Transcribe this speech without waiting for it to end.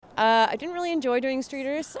I didn't really enjoy doing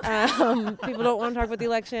streeters. People don't want to talk about the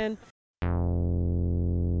election.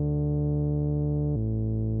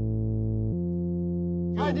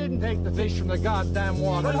 I didn't take the fish from the goddamn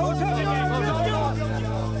water.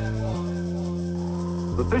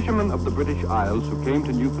 The fishermen of the British Isles who came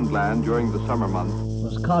to Newfoundland during the summer months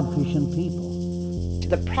was codfish and people.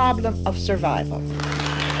 The problem of survival. The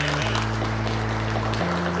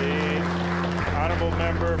honourable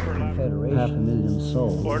member for Confederation. 500,000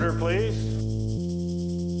 souls. Order, please.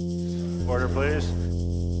 Order, please.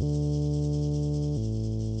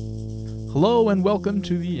 Hello and welcome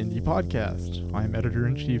to the Andie podcast. I'm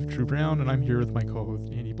Editor-in-Chief Drew Brown, and I'm here with my co-host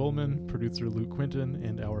Andie Bowman, producer Luke Quinton,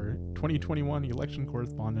 and our 2021 election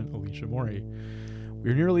correspondent Alicia Morey.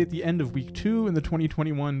 We're nearly at the end of week 2 in the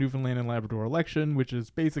 2021 Newfoundland and Labrador election, which is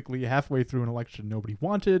basically halfway through an election nobody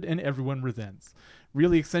wanted and everyone resents.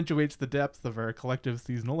 Really accentuates the depth of our collective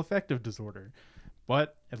seasonal affective disorder.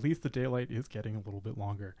 But at least the daylight is getting a little bit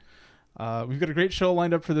longer. We've got a great show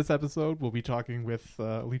lined up for this episode. We'll be talking with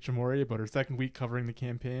Alicia Morey about her second week covering the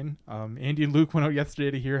campaign. Andie and Luke went out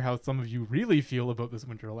yesterday to hear how some of you really feel about this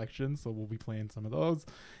winter election, so we'll be playing some of those.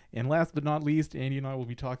 And last but not least, Andie and I will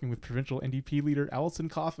be talking with provincial NDP leader Alison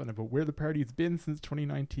Coffin about where the party's been since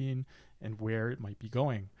 2019 and where it might be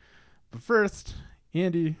going. But first,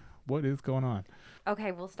 Andie, what is going on?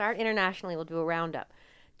 Okay, we'll start internationally. We'll do a roundup.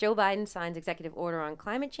 Joe Biden signs executive order on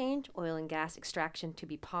climate change, oil and gas extraction to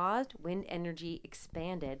be paused, wind energy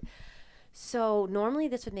expanded. So normally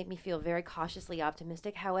this would make me feel very cautiously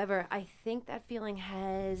optimistic. However, I think that feeling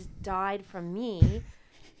has died from me.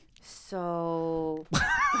 So.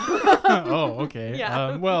 Oh, okay.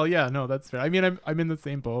 Yeah. Well, yeah, no, that's fair. I mean, I'm in the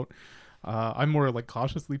same boat. I'm more like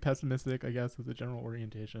cautiously pessimistic, I guess, as a general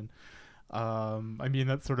orientation. I mean,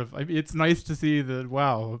 that's sort of, it's nice to see that,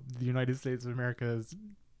 wow, the United States of America is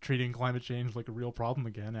treating climate change like a real problem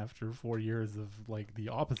again after 4 years of like the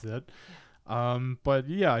opposite. But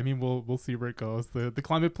yeah, I mean, we'll see where it goes. The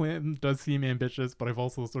climate plan does seem ambitious, but I've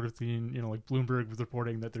also sort of seen, like Bloomberg was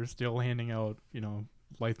reporting that they're still handing out,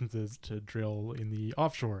 licenses to drill in the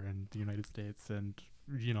offshore in the United States. And,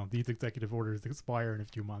 these executive orders expire in a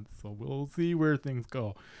few months. So we'll see where things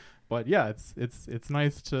go. But yeah, it's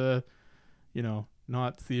nice to,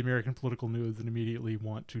 not see American political news and immediately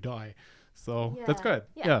want to die. So that's good.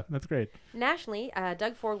 Yeah, that's great. Nationally,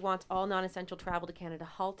 Doug Ford wants all non-essential travel to Canada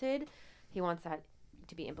halted. He wants that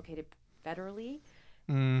to be implicated federally.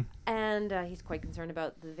 And he's quite concerned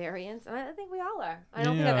about the variants. And I think we all are. I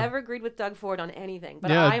don't think I've ever agreed with Doug Ford on anything,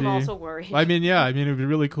 but I'm also worried. I mean, it would be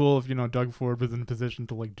really cool if, Doug Ford was in a position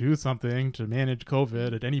to like do something to manage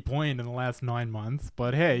COVID at any point in the last 9 months.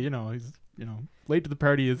 But hey, he's, late to the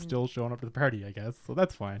party is still showing up to the party, I guess. So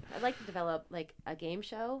that's fine. I'd like to develop like a game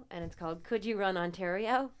show, and it's called Could You Run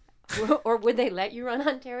Ontario? Or would they let you run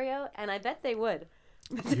Ontario? And I bet they would.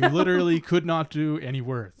 You literally could not do any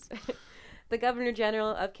worse. The Governor General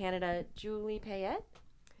of Canada, Julie Payette.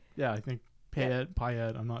 Yeah, I think Payette.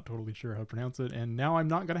 I'm not totally sure how to pronounce it. And now I'm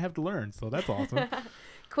not going to have to learn. So that's awesome.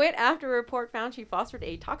 Quit after a report found she fostered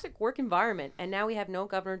a toxic work environment. And now we have no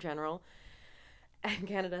Governor General. And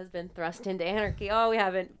Canada has been thrust into anarchy. Oh, we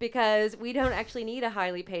haven't, because we don't actually need a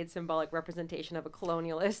highly paid symbolic representation of a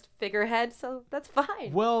colonialist figurehead, so that's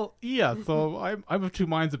fine. Well, yeah, so I'm of two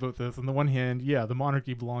minds about this. On the one hand, yeah, the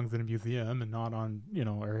monarchy belongs in a museum and not on,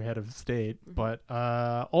 our head of state. But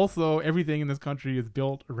also, everything in this country is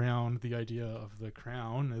built around the idea of the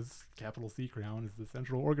crown, as capital C crown, is the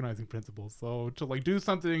central organizing principle. So to do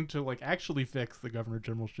something to actually fix the governor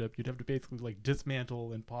generalship, you'd have to basically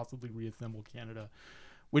dismantle and possibly reassemble Canada.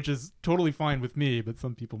 Which is totally fine with me, but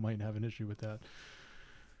some people might have an issue with that.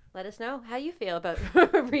 Let us know how you feel about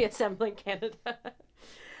reassembling Canada.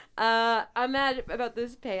 I'm mad about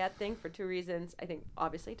this Payette thing for 2 reasons. I think,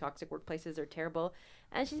 obviously, toxic workplaces are terrible.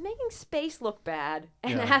 And she's making space look bad.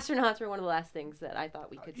 And astronauts were one of the last things that I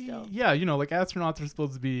thought we could still. Yeah, astronauts are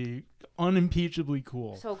supposed to be unimpeachably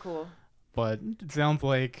cool. So cool. But it sounds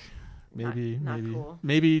like... Maybe cool.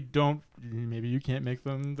 Maybe you can't make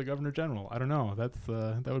them the Governor General. I don't know. That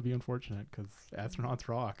would be unfortunate because astronauts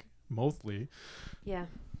rock mostly. Yeah.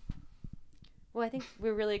 Well, I think we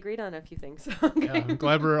really agreed on a few things. Okay. Yeah, I'm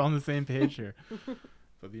glad we're on the same page here.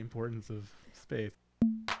 For the importance of space.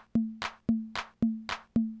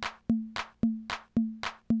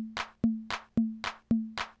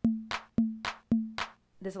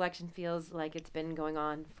 This election feels like it's been going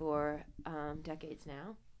on for decades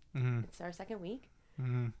now. Mm-hmm. It's our second week.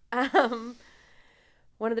 Mm-hmm.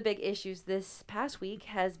 One of the big issues this past week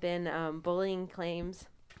has been bullying claims,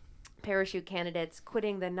 parachute candidates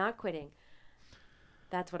quitting then not quitting.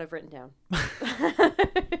 That's what I've written down.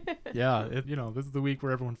 Yeah, this is the week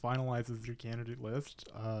where everyone finalizes their candidate list.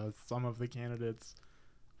 Some of the candidates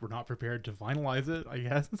were not prepared to finalize it, I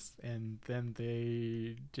guess, and then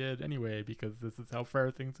they did anyway because this is how far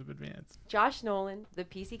things have advanced. Josh Nolan, the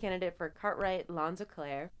PC candidate for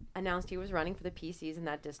Cartwright-Lonzo-Claire, announced he was running for the PCs in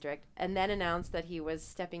that district, and then announced that he was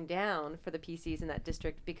stepping down for the PCs in that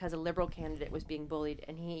district because a Liberal candidate was being bullied,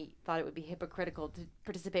 and he thought it would be hypocritical to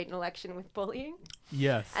participate in an election with bullying.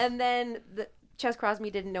 Yes. And then Ches Crosby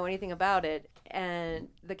didn't know anything about it, and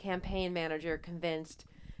the campaign manager convinced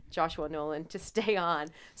Joshua Nolan to stay on.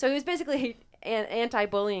 So he was basically an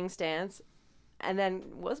anti-bullying stance, and then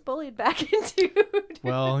was bullied back into.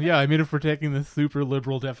 Well, yeah, I mean, if we're taking the super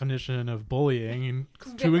liberal definition of bullying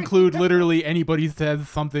to include literally anybody says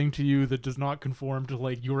something to you that does not conform to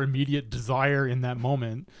like your immediate desire in that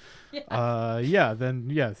moment, then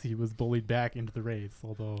yes, he was bullied back into the race.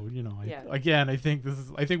 Although, I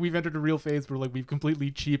think we've entered a real phase where like we've completely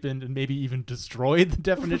cheapened and maybe even destroyed the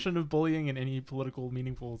definition of bullying in any political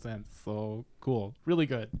meaningful sense. So cool, really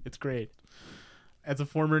good. It's great. As a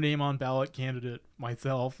former name on ballot candidate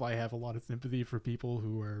myself, I have a lot of sympathy for people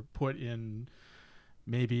who are put in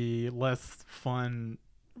maybe less fun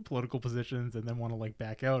political positions and then want to like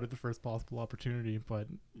back out at the first possible opportunity. But,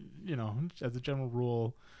 as a general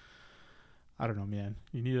rule, I don't know, man.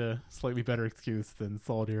 You need a slightly better excuse than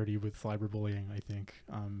solidarity with cyberbullying, I think,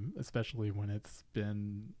 especially when it's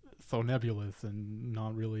been so nebulous and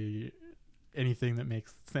not really anything that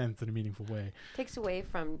makes sense in a meaningful way. Takes away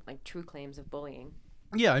from like true claims of bullying.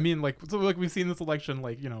 Yeah, I mean, like we've seen this election,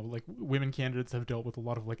 like women candidates have dealt with a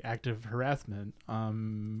lot of like active harassment,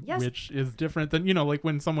 yes. Which is different than like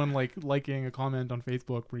when someone like liking a comment on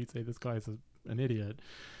Facebook where you say this guy's an idiot.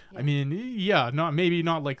 Yeah. I mean,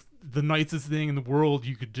 not like the nicest thing in the world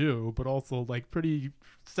you could do, but also like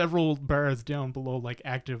several bars down below like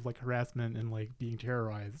active like harassment and like being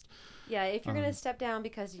terrorized. Yeah, if you're gonna step down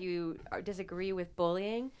because you disagree with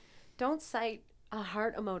bullying, don't cite a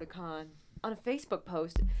heart emoticon on a Facebook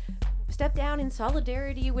post. Step down in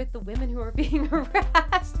solidarity with the women who are being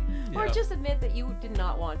harassed, or just admit that you did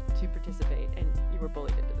not want to participate and you were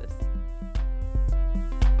bullied into this.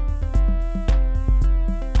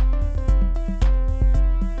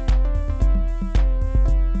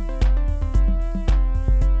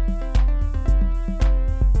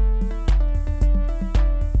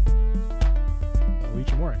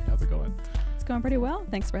 How's it going? It's going pretty well.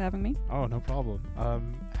 Thanks for having me. Oh, no problem.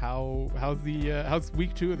 How's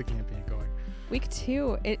week 2 of the campaign going? Week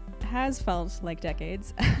 2, it has felt like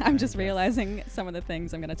decades. I'm just realizing some of the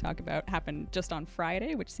things I'm going to talk about happened just on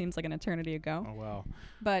Friday, which seems like an eternity ago. Oh, wow.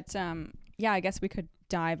 But I guess we could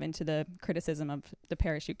dive into the criticism of the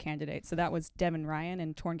parachute candidate. So that was Devin Ryan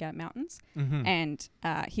in Torn Gap Mountains. Mm-hmm. And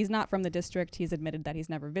he's not from the district. He's admitted that he's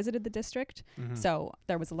never visited the district. Mm-hmm. So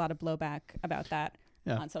there was a lot of blowback about that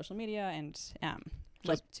on social media and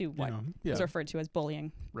led to what is referred to as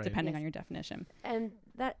bullying, depending on your definition. And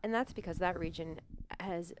that's because that region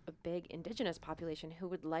has a big indigenous population who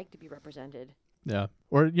would like to be represented. Yeah.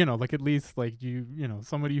 Or, like at least like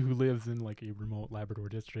somebody who lives in like a remote Labrador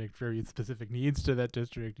district, very specific needs to that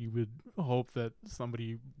district, you would hope that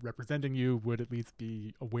somebody representing you would at least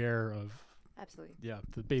be aware of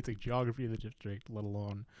the basic geography of the district, let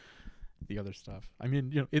alone the other stuff. I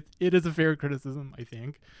mean, it is a fair criticism, I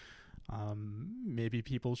think. Maybe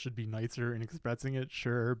people should be nicer in expressing it,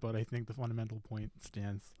 sure, but I think the fundamental point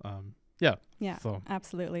stands. So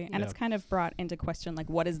absolutely. And it's kind of brought into question,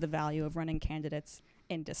 like, what is the value of running candidates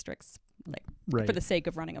in districts, like, for the sake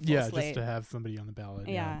of running a full slate? Just to have somebody on the ballot.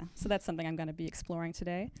 Yeah. So that's something I'm going to be exploring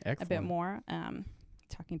today. Excellent. A bit more,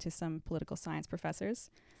 talking to some political science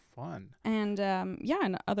professors. Fun. And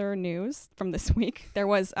in other news from this week, there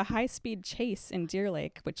was a high-speed chase in Deer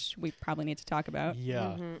Lake, which we probably need to talk about.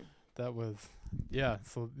 Yeah, that was,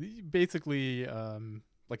 so basically,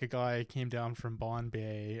 like a guy came down from Bond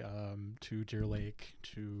Bay to Deer Lake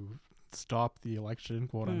to stop the election,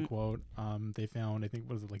 quote unquote. They found, I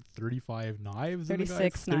think, 35 knives?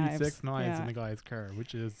 36 knives. 36 knives in the guy's car,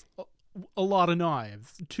 which is a lot of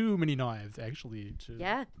knives. Too many knives, actually.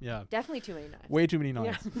 Definitely too many knives. Way too many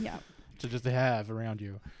knives. Yeah. to have around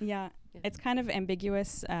you. Yeah. It's kind of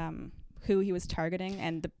ambiguous who he was targeting,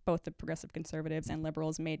 and both the progressive conservatives and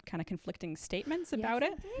liberals made kind of conflicting statements about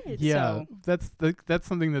it. Yeah, so that's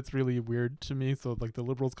something that's really weird to me. So like the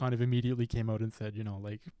liberals kind of immediately came out and said,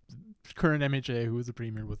 like current MHA, who was the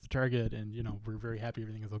premier, was the target, and we're very happy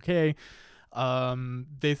everything is okay.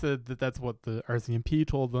 They said that that's what the RCMP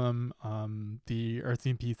told them. The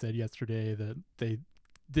RCMP said yesterday that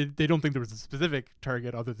they don't think there was a specific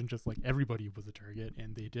target other than just like everybody was a target,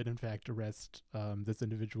 and they did in fact arrest this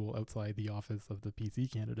individual outside the office of the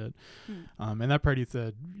PC candidate. And that party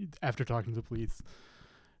said, after talking to the police,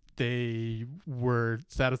 they were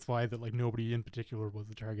satisfied that like nobody in particular was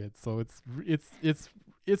a target. So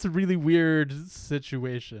it's a really weird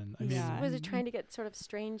situation. I mean, was it trying to get sort of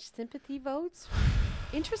strange sympathy votes?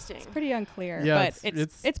 Interesting. It's pretty unclear, Yeah, but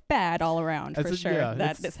it's bad all around for sure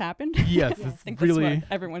that this happened. Yes, I it's think really that's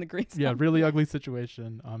what everyone agrees on. really ugly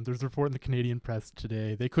situation. There's a report in the Canadian press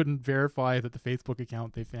today. They couldn't verify that the Facebook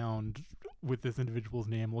account they found with this individual's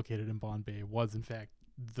name located in Bombay was in fact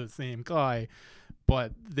the same guy,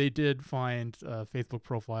 but they did find a Facebook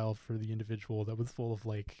profile for the individual that was full of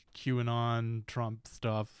like QAnon Trump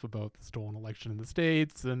stuff about the stolen election in the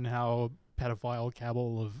States and how pedophile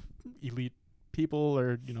cabal of elite people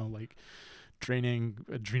are, like draining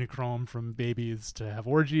adrenochrome from babies to have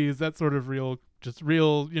orgies. That sort of real,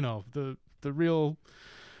 the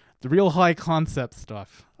real high concept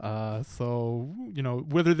stuff. So,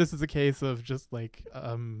 whether this is a case of just like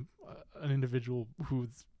an individual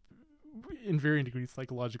who's in varying degrees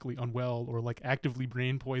psychologically unwell or like actively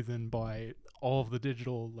brain poisoned by all of the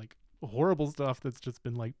digital like horrible stuff that's just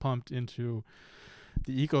been like pumped into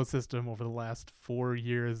the ecosystem over the last 4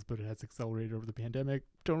 years, but it has accelerated over the pandemic.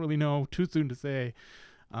 Don't really know. Too soon to say.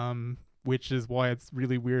 Which is why it's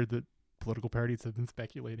really weird that political parties have been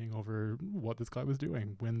speculating over what this guy was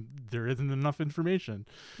doing when there isn't enough information.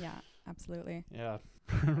 Yeah, absolutely. Yeah.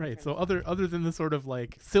 Right. So other than the sort of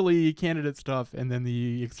like silly candidate stuff and then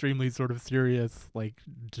the extremely sort of serious like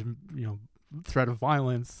threat of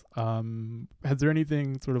violence, has there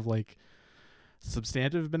anything sort of like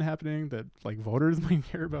substantive been happening that like voters might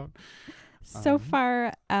care about? So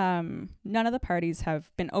far, none of the parties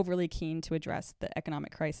have been overly keen to address the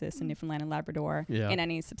economic crisis in Newfoundland and Labrador in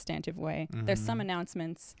any substantive way. There's some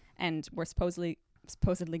announcements, and we're supposedly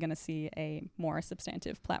going to see a more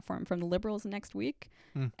substantive platform from the Liberals next week.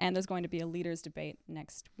 And there's going to be a leaders debate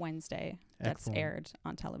next Wednesday that's aired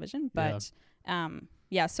on television. But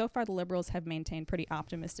so far the Liberals have maintained pretty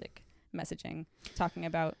optimistic messaging, talking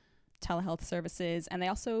about telehealth services, and they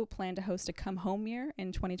also plan to host a come home year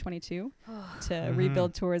in 2022 to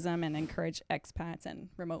rebuild tourism and encourage expats and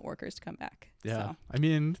remote workers to come back. So. I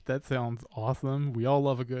mean, that sounds awesome. We all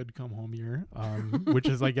love a good come home year, which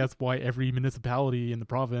is I guess why every municipality in the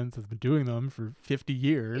province has been doing them for 50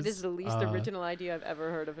 years. It is the least original idea I've ever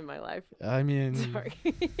heard of in my life. I mean, sorry.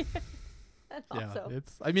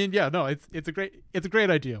 It's a great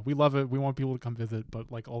idea. We love it. We want people to come visit,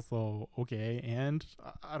 but like also and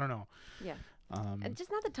I don't know. Yeah. And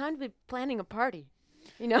just not the time to be planning a party,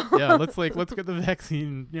 Yeah, let's get the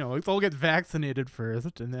vaccine. Let's all get vaccinated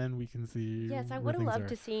first, and then we can see. Yes, I would have loved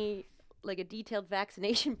to see like a detailed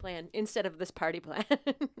vaccination plan instead of this party plan.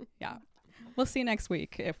 Yeah. We'll see next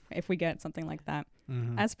week if we get something like that.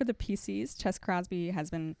 As for the PCs, Ches Crosby has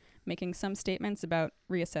been making some statements about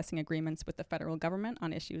reassessing agreements with the federal government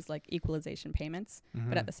on issues like equalization payments.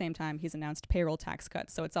 But at the same time, he's announced payroll tax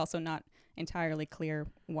cuts. So it's also not entirely clear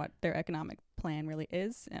what their economic plan really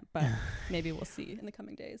is. But maybe we'll see in the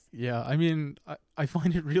coming days. Yeah, I mean, I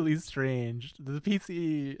find it really strange. The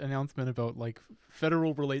PC announcement about like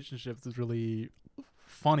federal relationships is really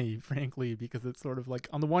funny, frankly, because it's sort of like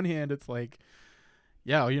on the one hand it's like,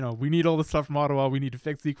 we need all the stuff from Ottawa, we need to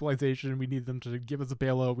fix equalization, we need them to give us a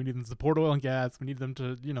bailout, we need them to support oil and gas, we need them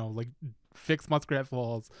to like fix Muskrat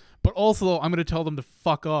Falls, but also I'm going to tell them to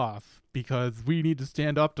fuck off because we need to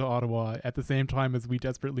stand up to Ottawa at the same time as we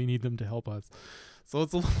desperately need them to help us. So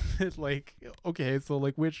it's a little bit like, okay, so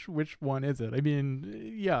like which one is it? I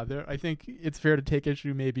mean, I think it's fair to take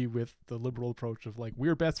issue maybe with the Liberal approach of like,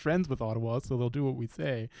 we're best friends with Ottawa, so they'll do what we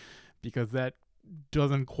say, because that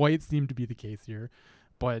doesn't quite seem to be the case here.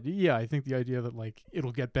 But yeah, I think the idea that like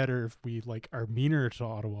it'll get better if we like are meaner to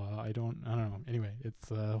Ottawa, I don't know. Anyway, it's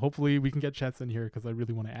hopefully we can get Chet's in here because I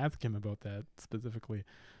really want to ask him about that specifically.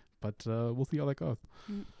 But we'll see how that goes.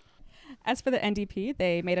 As for the NDP,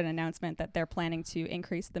 they made an announcement that they're planning to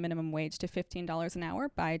increase the minimum wage to $15 an hour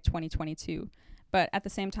by 2022. But at the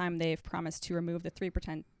same time, they've promised to remove the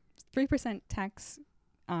 3% tax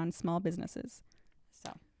on small businesses.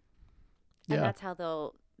 So, and that's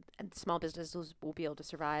how small businesses will be able to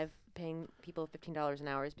survive paying people $15 an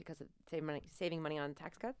hour is because of saving money on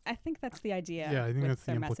tax cuts. I think that's the idea. Yeah, I think with that's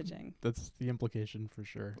the messaging. That's the implication for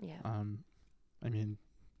sure. Yeah. I mean,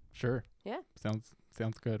 sure. Yeah. Sounds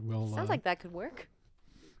good. Sounds like that could work.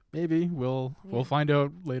 Maybe we'll find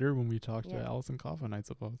out later when we talk to Alison Coffin, I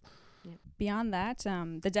suppose. Yeah. Beyond that,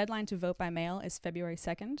 the deadline to vote by mail is February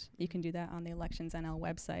 2nd. You can do that on the Elections NL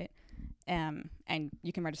website. and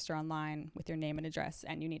you can register online with your name and address,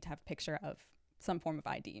 and you need to have a picture of some form of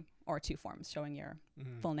ID or 2 forms showing your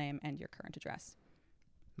full name and your current address.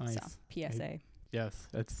 Nice. So, PSA. Yes,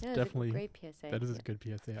 that's Yeah, definitely a great PSA. that is a good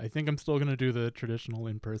PSA. I think I'm still going to do the traditional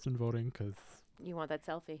in-person voting because You want that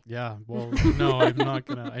selfie? yeah, well, no, I'm not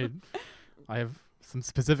gonna. I have some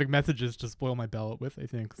specific messages to spoil my ballot with, I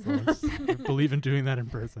think. So I believe in doing that in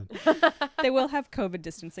person. They will have COVID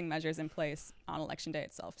distancing measures in place on election day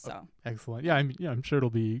itself. So Excellent. Yeah, I'm sure it'll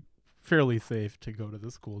be fairly safe to go to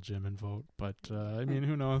the school gym and vote. But I mean,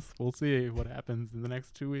 who knows? We'll see what happens in the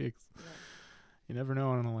next 2 weeks. Yeah. You never know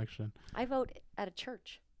on an election. I vote at a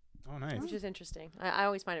church, Oh, nice. which is interesting. I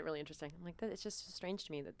always find it really interesting. I'm like, it's just so strange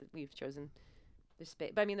to me that we've chosen this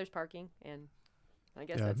space. But I mean, there's parking, and I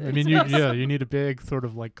guess Yeah, that's I it. mean, you need a big sort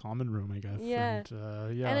of like common room, I guess. Yeah.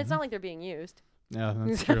 And, yeah. And it's not like they're being used. Yeah,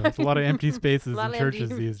 that's true. There's a lot of empty spaces A lot in of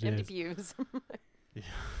churches empty, these empty days. pews.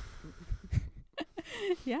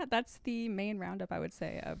 yeah, that's the main roundup, I would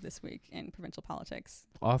say, of this week in provincial politics.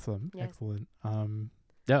 Awesome. Yeah. Excellent.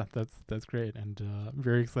 Yeah, that's great. And I'm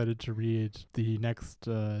very excited to read the next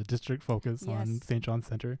district focus on Yes. St. John's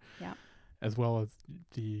Centre. Yeah. As well as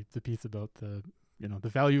the piece about the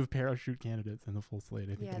value of parachute candidates in the full slate.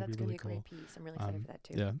 I think Yeah, that'll that's be going to really be a cool. great piece. I'm really excited for that,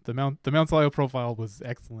 too. Yeah, the Mount Sligo profile was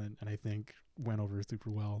excellent, and I think went over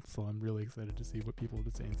super well. So I'm really excited to see what people have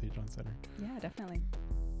to say in St. John's Centre. Yeah, definitely.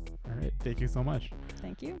 All right, thank you so much.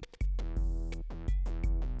 Thank you.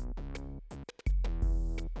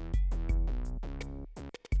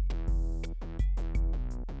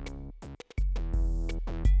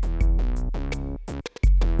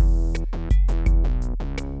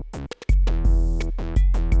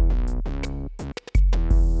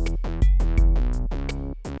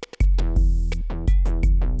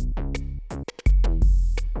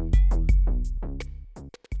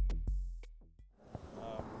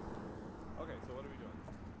 Okay, so what are we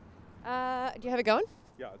doing? Do you have it going?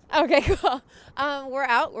 Yeah, it's Okay, cool. We're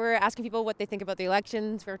out. We're asking people what they think about the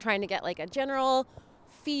elections. We're trying to get like a general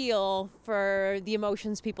feel for the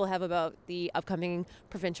emotions people have about the upcoming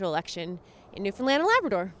provincial election in Newfoundland and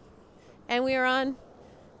Labrador. And we are on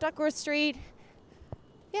Duckworth Street.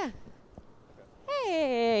 Yeah.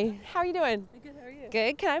 Hey, how are you doing? Good, how are you?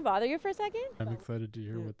 Good. Can I bother you for a second? I'm excited to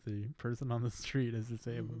hear what the person on the street has to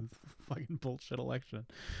say about this fucking bullshit election.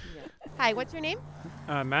 Yeah. Hi, what's your name?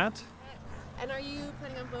 Matt? And are you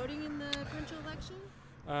planning on voting in the provincial election?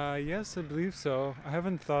 Yes, I believe so. I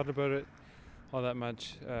haven't thought about it all that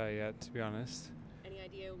much yet, to be honest. Any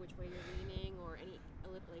idea which way you're leaning, or any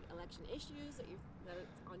election issues that that's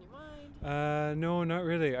on your mind? No, not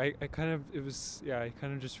really. I kind of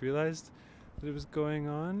just realized that it was going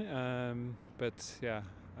on. But yeah.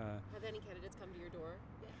 Have any candidates come to your door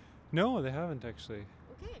yet? No, they haven't actually.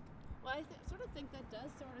 Okay. Well, I sort of think that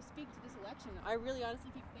does sort of speak to this election. I really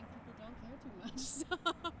honestly think people don't care too much. So.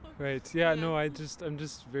 Right. Yeah. Yeah. No. I'm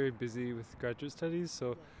just very busy with graduate studies,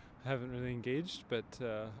 so I haven't really engaged. But What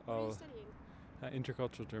are you I'll studying?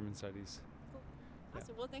 intercultural German studies. Cool.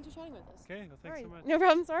 Awesome. Well, thanks for chatting with us. Okay. Well, thanks so much. No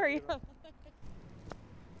problem. Sorry.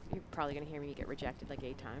 You're probably gonna hear me get rejected like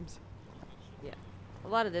 8 times. Yeah. A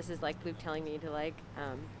lot of this is like Luke telling me to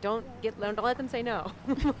don't let them say no.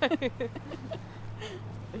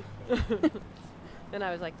 Then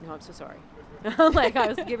I was like, no, I'm so sorry. Like I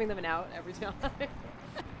was giving them an out every time.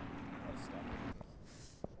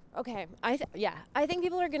 Okay, I think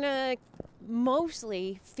people are gonna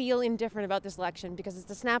mostly feel indifferent about this election because it's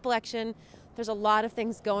a snap election. There's a lot of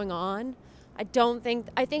things going on. I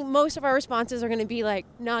think most of our responses are gonna be like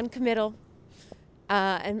non-committal.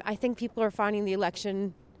 And I think people are finding the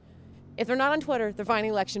election, if they're not on Twitter, they're finding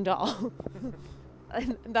election dull.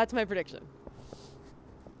 And that's my prediction.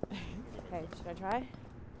 Okay, should I try?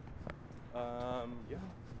 Yeah.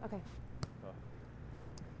 Okay.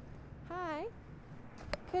 Hi.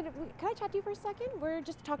 Can I chat to you for a second? We're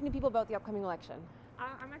just talking to people about the upcoming election.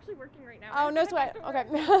 I'm actually working right now. Oh, no sweat. Okay. I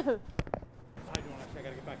gotta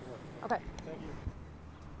get back to work. Okay. Thank you.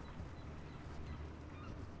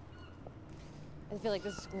 I feel like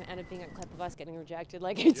this is going to end up being a clip of us getting rejected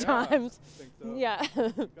like 8 times. I think so. Yeah.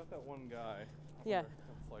 Got that one guy. Yeah.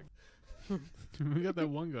 That's like. We got that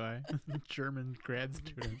one guy, German grad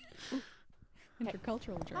student.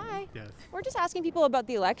 Intercultural German. Hi. Yes. We're just asking people about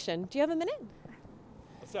the election. Do you have a minute?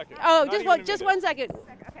 A second. Oh, Not just even a one minute. second.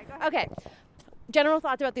 Okay, go ahead. Okay. General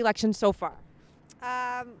thoughts about the election so far.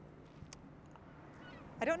 I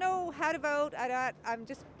don't know how to vote. I'm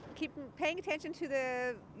just paying attention to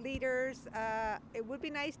the leaders. It would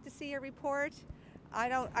be nice to see a report.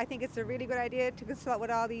 I think it's a really good idea to consult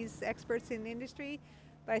with all these experts in the industry,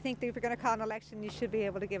 But I think that if you're going to call an election, you should be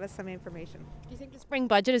able to give us some information. Do you think the spring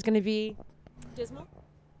budget is going to be dismal?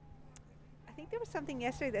 I think there was something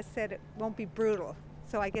yesterday that said it won't be brutal.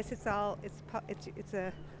 So I guess it's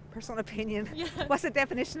a personal opinion. Yeah. What's the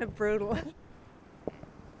definition of brutal?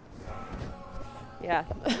 Yeah.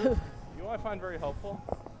 You know what I find very helpful?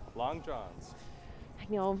 Long johns. I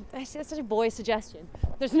know. That's such a boy suggestion.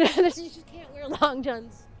 You just can't wear long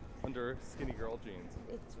johns. Under skinny girl jeans.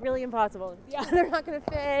 It's really impossible. Yeah, they're not going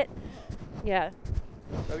to fit. Yeah.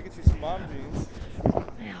 Gotta get you some mom jeans.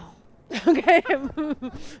 Okay.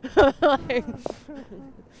 Like,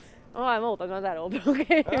 oh, I'm old. I'm not that old.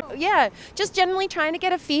 Okay. Yeah, just generally trying to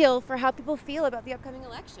get a feel for how people feel about the upcoming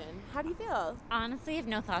election. How do you feel? Honestly, I have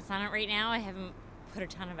no thoughts on it right now. I haven't put a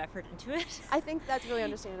ton of effort into it. I think that's really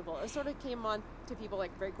understandable. It sort of came on to people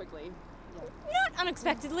like very quickly. Not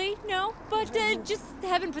unexpectedly, no, but just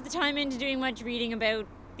haven't put the time into doing much reading about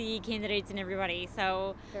the candidates and everybody.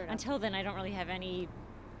 So until then, I don't really have any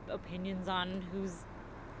opinions on who's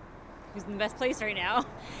in the best place right now.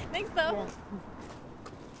 Thanks, though. Yeah.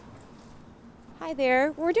 Hi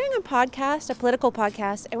there. We're doing a podcast, a political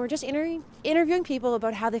podcast, and we're just interviewing people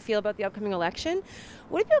about how they feel about the upcoming election.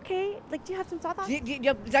 Would it be okay? Like, do you have some thoughts? Is that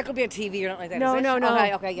going to be on TV or not like that? No, is it?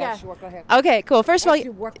 no. Okay, yeah, sure, go ahead. Okay, cool. First of all,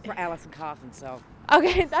 you work for Alison, Coffin, so.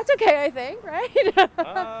 Okay, that's okay, I think, right?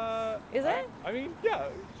 Is it? I mean, yeah,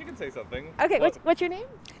 she can say something. Okay, what's your name?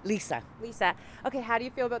 Lisa. Lisa. Okay, how do you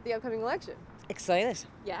feel about the upcoming election? Excited.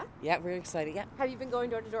 Yeah? Yeah, very excited, yeah. Have you been going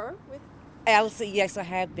door to door with? Alison, yes, I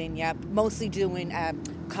have been, yeah. Mostly doing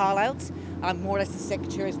call-outs. I'm more or less the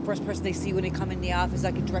secretary, the first person they see when they come in the office.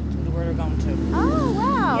 I can direct them to where they're going to. Oh,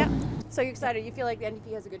 wow. Yeah. So you're excited. You feel like the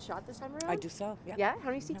NDP has a good shot this time around? I do so, yeah. Yeah? How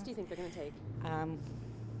many seats do you think they're going to take?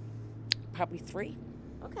 Probably 3.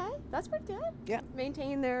 Okay, that's pretty good. Yeah.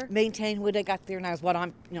 Maintain where they got there now is what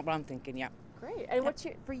I'm thinking, yeah. Great. And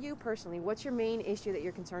for you personally, what's your main issue that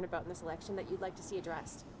you're concerned about in this election that you'd like to see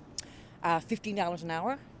addressed? $15 an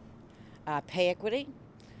hour, pay equity,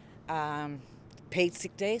 paid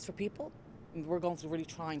sick days for people. We're going through really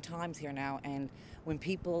trying times here now, and when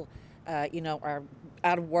people, are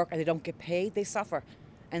out of work and they don't get paid, they suffer,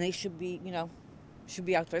 and they should be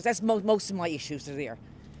out there. That's most of my issues are there.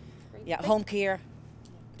 Great. Yeah, home care,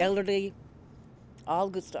 elderly, all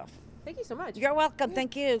good stuff. Thank you so much. You're welcome. Yeah.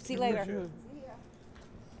 Thank you. See you later. Appreciate it.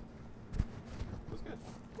 That's good.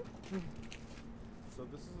 So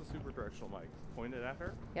this is a super directional mic. Point it at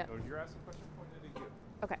her. Yeah. When you're asking a question, point it at you.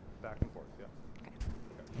 Okay. Back and forth, yeah. Okay.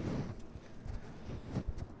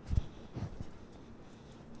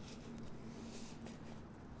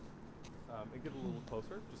 And get a little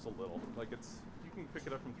closer, just a little. Like you can pick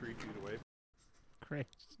it up from 3 feet away. Great.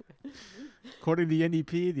 According to the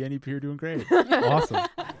NDP are doing great. Awesome.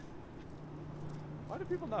 Why do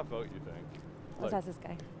people not vote, you think? Let's ask this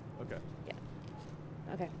guy. Okay.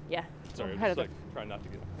 Yeah. Okay. Yeah. Sorry, How I'm just did trying not to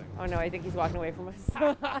get the thing. Oh no, I think he's walking away from us.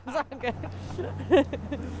 It's all good.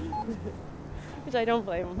 Which I don't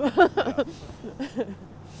blame him.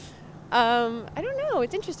 I don't know.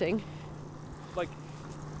 It's interesting. Like,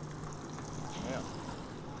 yeah.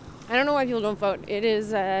 I don't know why people don't vote. It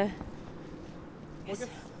is. Well, if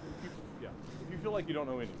you feel like you don't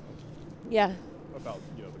know anything. Yeah. About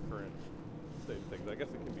the current state of things, I guess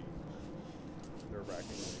it can be nerve-wracking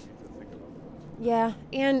maybe to think about. Yeah,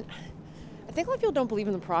 and I think a lot of people don't believe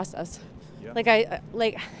in the process. Yeah. I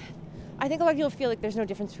think a lot of people feel like there's no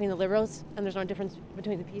difference between the Liberals and there's no difference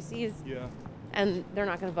between the PCs. Yeah. And they're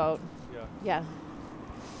not going to vote. Yeah. Yeah.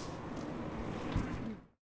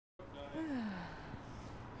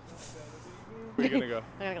 Where are you gonna go?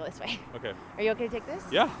 I'm gonna go this way. Okay. Are you okay to take this?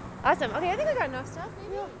 Yeah. Awesome. Okay, I think I got enough stuff.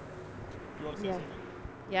 Maybe. Do you want to say something?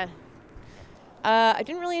 Yeah. I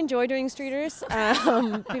didn't really enjoy doing streeters.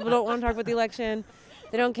 People don't want to talk about the election.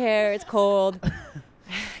 They don't care. It's cold.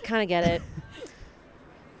 Kind of get it.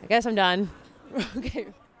 I guess I'm done. Okay.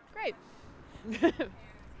 Great.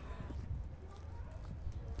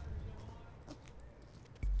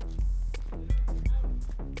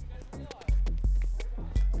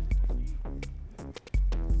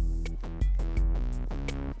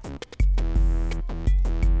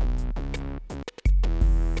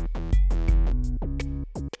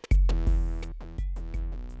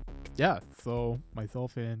 Yeah, so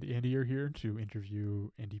myself and Andie are here to interview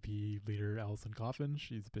NDP leader Alison Coffin.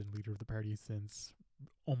 She's been leader of the party since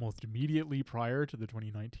almost immediately prior to the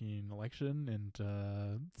 2019 election, and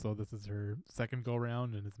so this is her second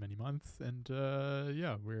go-round in as many months, and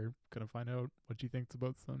we're going to find out what she thinks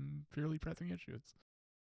about some fairly pressing issues.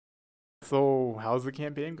 So how's the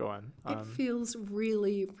campaign going? It feels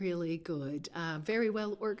really, really good. Very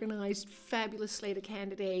well organized, fabulous slate of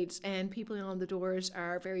candidates, and people on the doors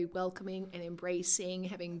are very welcoming and embracing,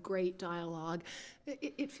 having great dialogue.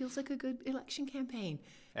 It feels like a good election campaign.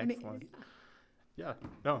 Excellent. Yeah,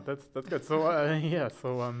 no, that's good. So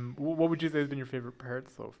what would you say has been your favorite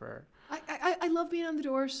part so far? I love being on the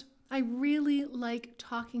doors. I really like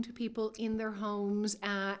talking to people in their homes,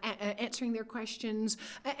 answering their questions,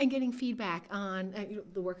 and getting feedback on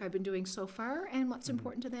the work I've been doing so far and what's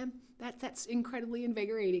important to them. That's incredibly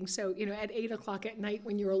invigorating. So, at 8 o'clock at night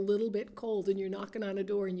when you're a little bit cold and you're knocking on a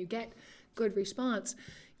door and you get good response,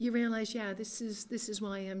 you realize, this is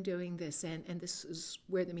why I'm doing this, and this is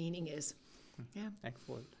where the meaning is. Yeah.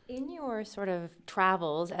 Excellent. In your sort of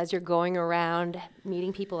travels, as you're going around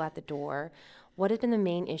meeting people at the door, what has been the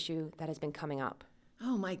main issue that has been coming up?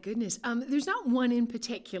 Oh my goodness. There's not one in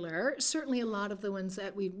particular. Certainly a lot of the ones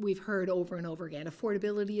that we've heard over and over again.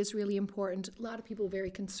 Affordability is really important. A lot of people very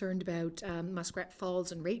concerned about Muskrat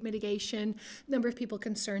Falls and rate mitigation. A number of people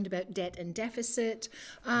concerned about debt and deficit.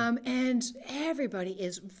 And everybody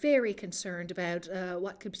is very concerned about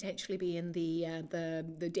what could potentially be in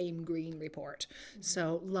the Dame Green report.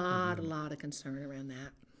 So a lot of concern around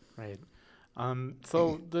that. Right.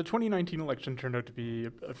 So the 2019 election turned out to be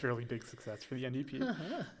a fairly big success for the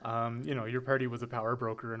NDP. Your party was a power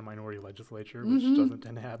broker in a minority legislature, which doesn't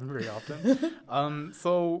tend to happen very often.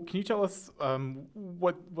 So can you tell us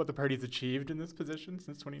what the party's achieved in this position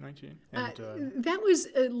since 2019? That was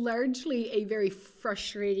largely a very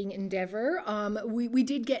frustrating endeavor. We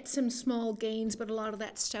did get some small gains, but a lot of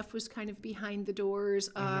that stuff was kind of behind the doors.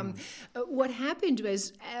 What happened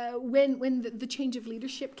was when the change of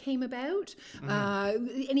leadership came about,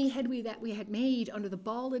 any headway that we had made under the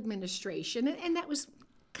Ball administration, and that was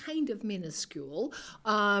kind of minuscule,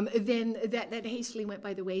 then that hastily went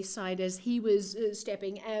by the wayside as he was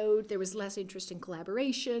stepping out. There was less interest in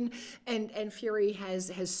collaboration, and Fury has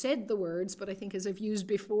said the words, but I think as I've used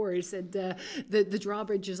before, he said the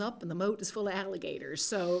drawbridge is up and the moat is full of alligators,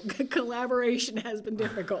 so collaboration has been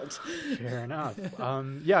difficult. Fair enough.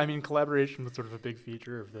 Collaboration was sort of a big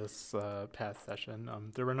feature of this past session.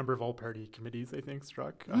 There were a number of all-party committees, I think,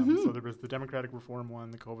 struck. So there was the Democratic Reform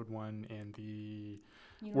one, the COVID one, and the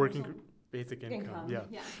Working basic income.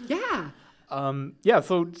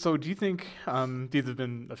 So do you think these have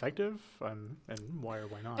been effective, and why or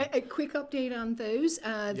why not? A quick update on those.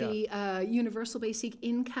 The universal basic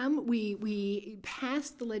income, we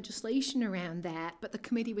passed the legislation around that, but the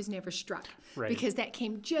committee was never struck because that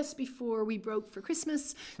came just before we broke for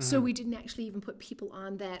Christmas. So we didn't actually even put people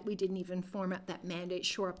on that. We didn't even form up that mandate,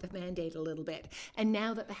 shore up the mandate a little bit. And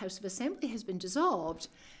now that the House of Assembly has been dissolved,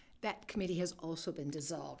 that committee has also been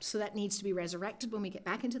dissolved. So that needs to be resurrected when we get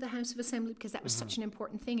back into the House of Assembly, because that was such an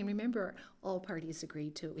important thing. And remember, all parties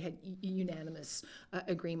agreed to it. We had unanimous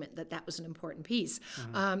agreement that was an important piece.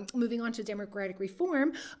 Moving on to democratic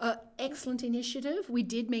reform, excellent initiative. We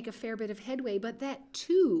did make a fair bit of headway, but that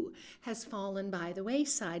too has fallen by the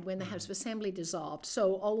wayside when the House of Assembly dissolved.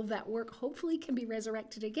 So all of that work hopefully can be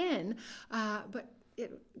resurrected again, but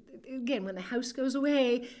again, when the House goes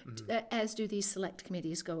away, as do these select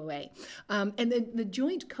committees go away. And then the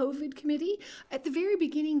joint COVID committee, at the very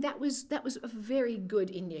beginning, that was a very good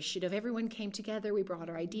initiative. Everyone came together, we brought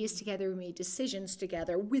our ideas together, we made decisions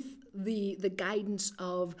together with the guidance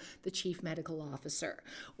of the chief medical officer.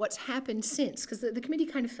 What's happened since, because the committee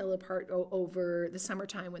kind of fell apart over the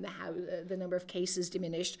summertime when the number of cases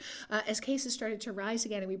diminished. As cases started to rise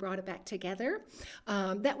again and we brought it back together,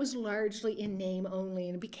 that was largely in name only,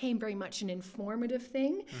 and it became very much an informative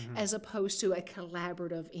thing as opposed to a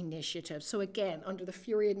collaborative initiative. So again, under the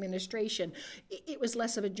Fury administration, it was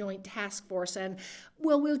less of a joint task force, and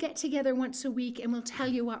we'll get together once a week and we'll tell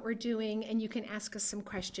you what we're doing and you can ask us some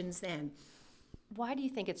questions then. Why do you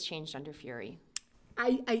think it's changed under Fury?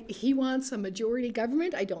 He wants a majority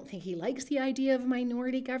government. I don't think he likes the idea of a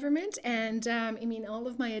minority government, and all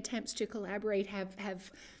of my attempts to collaborate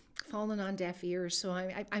have fallen on deaf ears, so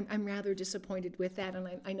I'm rather disappointed with that, and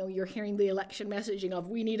I know you're hearing the election messaging of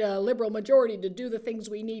we need a Liberal majority to do the things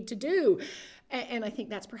we need to do, and I think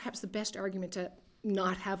that's perhaps the best argument to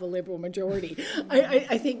not have a Liberal majority.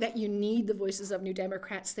 I think that you need the voices of New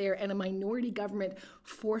Democrats there, and a minority government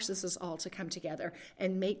forces us all to come together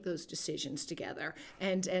and make those decisions together,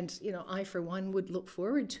 and I for one would look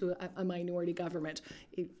forward to a minority government.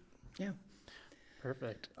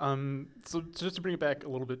 Perfect. So just to bring it back a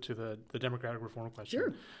little bit to the democratic reform question.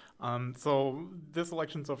 Sure. So this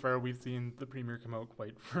election so far, we've seen the Premier come out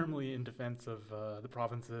quite firmly in defense of the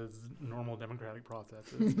province's normal democratic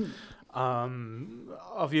processes.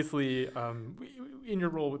 Obviously, in your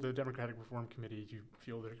role with the Democratic Reform Committee, you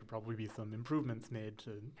feel there could probably be some improvements made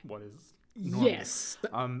to what is normal. Yes,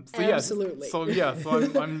 absolutely. Yes, so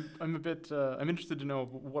I'm a bit I'm interested to know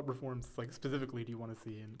what reforms specifically do you want to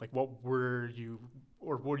see, and what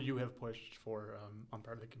would you have pushed for on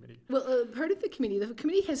part of the committee? Well, part of the committee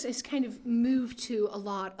has kind of moved to a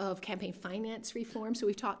lot of campaign finance reform. So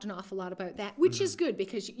we've talked an awful lot about that, which is good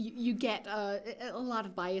because you get a lot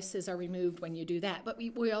of biases are removed when you do that. But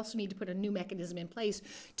we also need to put a new mechanism in place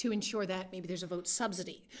to ensure that maybe there's a vote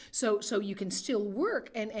subsidy. So you can still work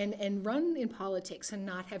and run in politics and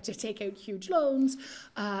not have to take out huge loans,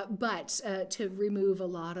 but to remove a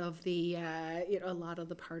lot of the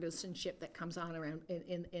partisanship that comes on around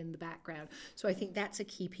in the background. So I think that's a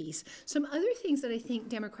key piece. Some other things that I think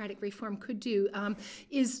democratic reform could do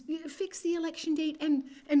is fix the election date and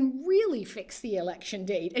really fix the election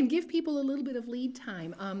date and give people a little bit of lead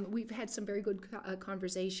time. We've had some very good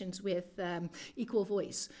conversations with Equal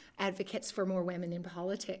Voice, advocates for more women in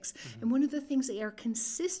politics. And one of the things they are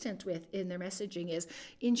consistent with in their messaging is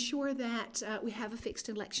ensure that we have a fixed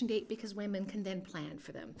election date because women can then plan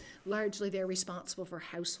for them. Largely they're responsible for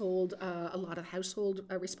a lot of household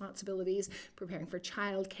responsibilities, preparing for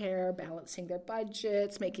childcare, balancing their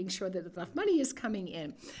budgets, making sure that enough money is coming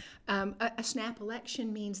in. A snap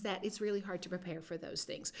election means that it's really hard to prepare for those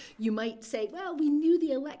things. You might say, well, we knew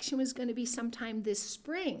the election was going to be sometime this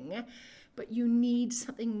spring, but you need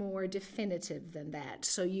something more definitive than that.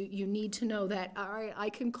 So you need to know that, all right, I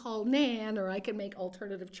can call Nan or I can make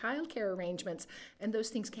alternative childcare arrangements, and those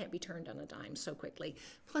things can't be turned on a dime so quickly.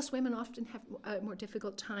 Plus, women often have a more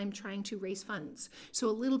difficult time trying to raise funds. So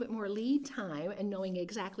a little bit more lead time and knowing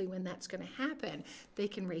exactly when that's going to happen, they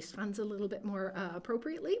can raise funds a little bit more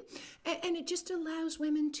appropriately. And it just allows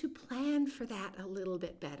women to plan for that a little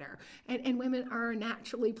bit better. And women are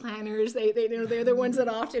naturally planners. They're the ones that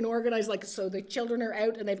often organize, so the children are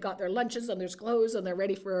out and they've got their lunches and there's clothes and they're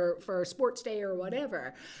ready for sports day or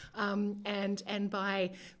whatever. And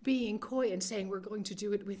by being coy and saying we're going to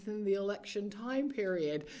do it within the election time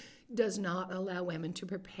period does not allow women to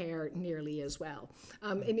prepare nearly as well.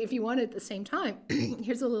 And if you want it at the same time,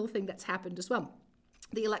 here's a little thing that's happened as well.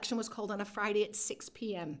 The election was called on a Friday at 6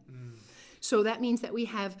 p.m. So that means that we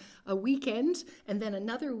have a weekend and then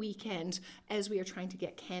another weekend as we are trying to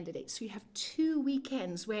get candidates. So you have 2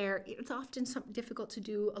 weekends where it's often difficult to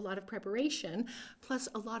do a lot of preparation, plus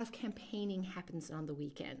a lot of campaigning happens on the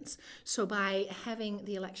weekends. So by having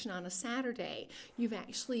the election on a Saturday, you've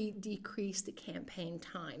actually decreased the campaign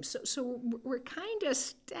time. So we're kind of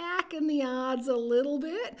stacking the odds a little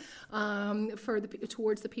bit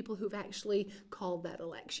towards the people who've actually called that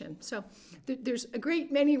election. So there's a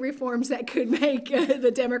great many reforms that could make the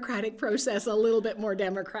democratic process a little bit more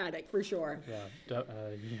democratic, for sure. Yeah,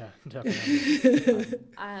 definitely.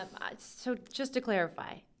 So just to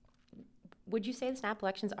clarify, would you say the snap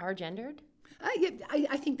elections are gendered?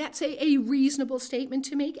 I think that's a reasonable statement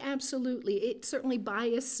to make. Absolutely, it certainly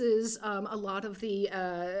biases a lot of the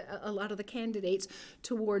candidates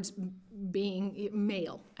towards being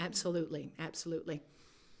male. Absolutely. I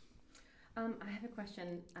have a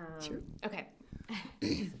question. Sure. Okay.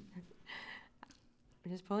 I'm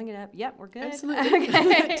just pulling it up. Yep, we're good. Absolutely.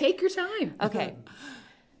 Okay. Take your time. Okay.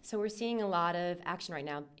 So we're seeing a lot of action right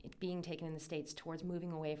now being taken in the States towards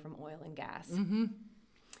moving away from oil and gas. Mm-hmm.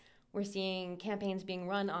 We're seeing campaigns being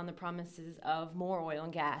run on the promises of more oil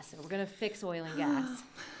and gas. We're going to fix oil and gas.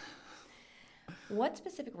 What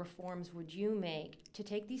specific reforms would you make to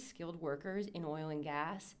take these skilled workers in oil and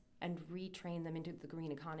gas and retrain them into the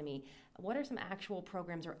green economy? What are some actual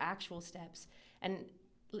programs or actual steps? And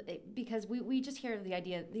because we just hear the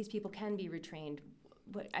idea these people can be retrained,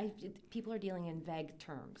 but people are dealing in vague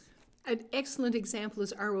terms. An excellent example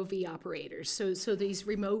is ROV operators. So these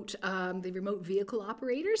remote vehicle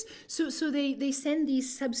operators. So they send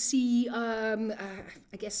these subsea,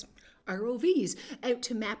 ROVs out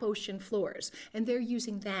to map ocean floors, and they're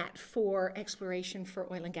using that for exploration for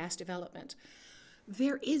oil and gas development.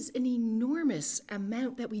 There is an enormous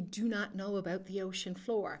amount that we do not know about the ocean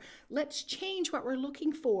floor. Let's change what we're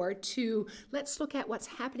looking for to let's look at what's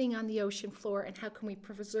happening on the ocean floor and how can we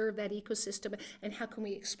preserve that ecosystem and how can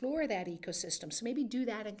we explore that ecosystem. So maybe do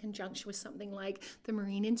that in conjunction with something like the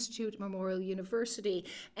Marine Institute, Memorial University,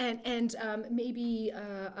 and maybe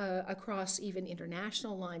across even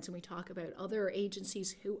international lines. And we talk about other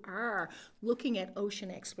agencies who are looking at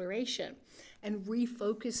ocean exploration and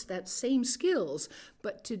refocus that same skills,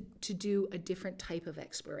 but to do a different type of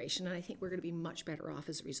exploration. And I think we're going to be much better off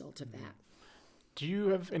as a result of that. Do you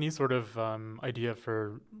have any sort of idea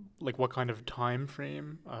for what kind of time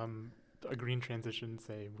frame a green transition,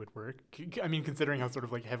 say, would work? I mean, considering how sort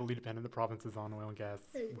of like heavily dependent the province is on oil and gas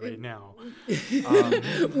right now.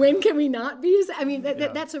 When can we not be? I mean,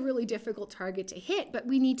 that's a really difficult target to hit, but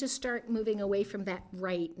we need to start moving away from that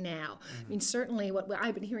right now. I mean, certainly what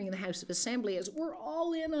I've been hearing in the House of Assembly is we're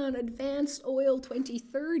all in on advanced oil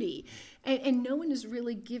 2030. And no one is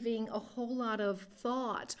really giving a whole lot of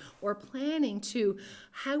thought or planning to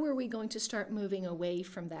how are we going to start moving away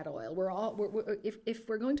from that oil. If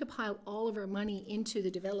we're going to pile all of our money into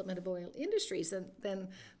the development of oil industries, then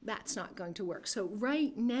that's not going to work. So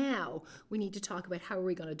right now, we need to talk about how are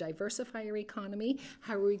we going to diversify our economy,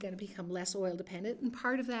 how are we going to become less oil dependent, and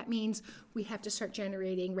part of that means we have to start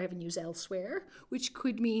generating revenues elsewhere, which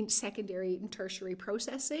could mean secondary and tertiary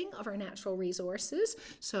processing of our natural resources.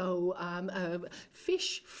 So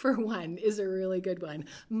fish, for one, is a really good one.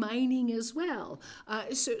 Mining as well.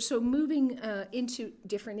 So moving into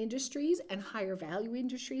different industries and higher value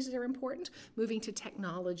industries are important. Moving to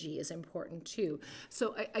technology is important too.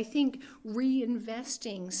 So I think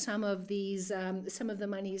reinvesting some of these, some of the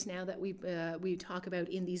monies now that we talk about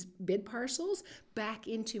in these bid parcels back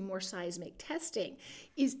into more seismic testing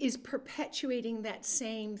is perpetuating that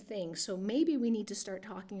same thing. So maybe we need to start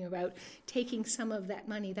talking about taking some of that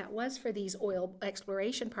money that was for these oil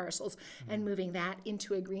exploration parcels and moving that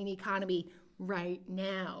into a green economy right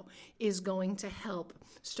now is going to help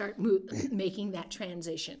start making that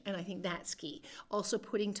transition. And I think that's key. Also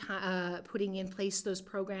putting in place those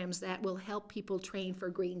programs that will help people train for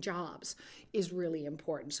green jobs is really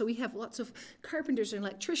important. So we have lots of carpenters and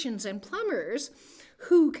electricians and plumbers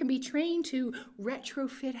who can be trained to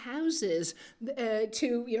retrofit houses,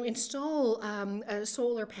 to install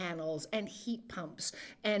solar panels and heat pumps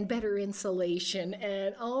and better insulation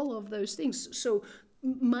and all of those things. So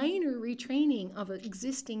minor retraining of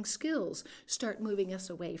existing skills start moving us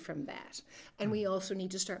away from that. And we also need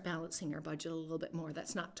to start balancing our budget a little bit more.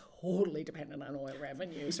 That's not totally dependent on oil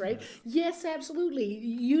revenues, right? Yes, absolutely.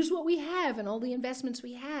 Use what we have and all the investments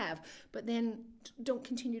we have, but then don't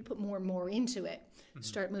continue to put more and more into it.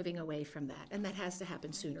 Start moving away from that. And that has to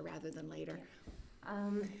happen sooner rather than later.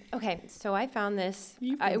 Okay, so I found this.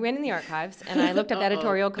 I went in the archives and I looked up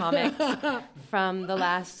editorial comics from the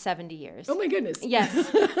last 70 years. Oh my goodness. Yes.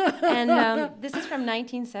 And this is from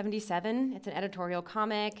 1977. It's an editorial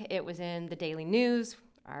comic. It was in the Daily News,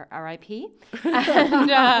 R.I.P.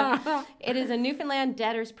 And it is a Newfoundland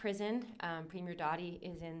debtor's prison. Premier Doughty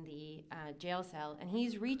is in the jail cell, and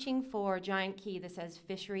he's reaching for a giant key that says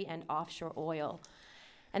fishery and offshore oil.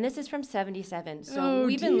 And this is from 77. So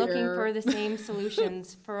we've been looking for the same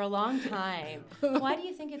solutions for a long time. Why do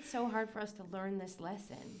you think it's so hard for us to learn this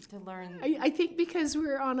lesson? I think because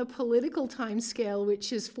we're on a political time scale,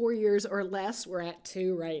 which is 4 years or less. We're at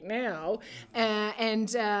 2 right now. And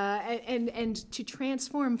to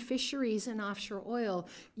transform fisheries and offshore oil,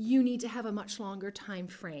 you need to have a much longer time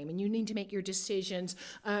frame. And you need to make your decisions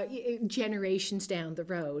generations down the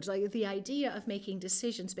road. Like the idea of making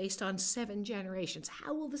decisions based on 7 generations.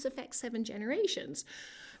 How will this affect 7 generations?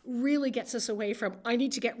 Really gets us away from, I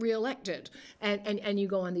need to get reelected, and you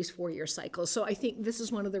go on these 4-year cycles. So I think this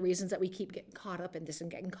is one of the reasons that we keep getting caught up in this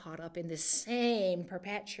and getting caught up in this same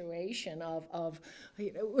perpetuation of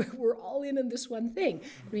we're all in this one thing.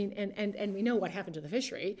 I mean, and we know what happened to the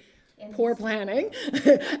fishery. Poor planning.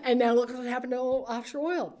 And now look what happened to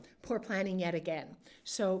offshore oil. Poor planning yet again.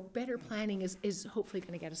 So better planning is hopefully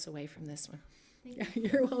going to get us away from this one.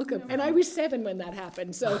 You're welcome. And I was 7 when that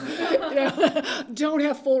happened, so don't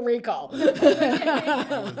have full recall. It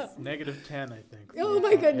was -10, I think. So oh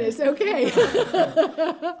my goodness, okay.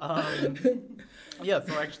 Yeah,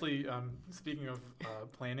 so actually, speaking of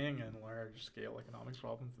planning and large-scale economic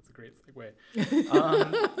problems, it's a great segue.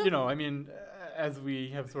 I mean, as we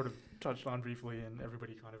have sort of touched on briefly and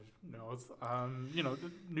everybody kind of knows, the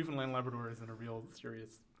Newfoundland Labrador is in a real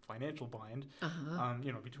serious financial bind,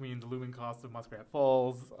 between the looming cost of Muskrat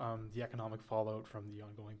Falls, the economic fallout from the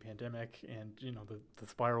ongoing pandemic, and the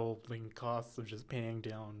spiraling costs of just paying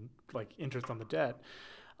down interest on the debt.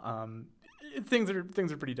 Things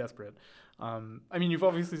are pretty desperate. I mean, you've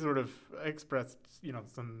obviously sort of expressed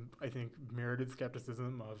some, I think, merited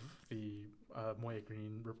skepticism of the Moya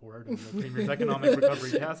Green report and the Premier's Economic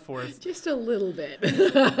Recovery Task Force. Just a little bit.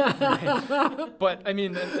 Right. But, I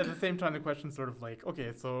mean, at the same time, the question's sort of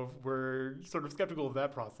okay, so if we're sort of skeptical of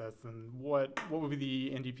that process, then what would be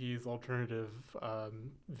the NDP's alternative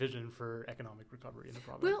vision for economic recovery in the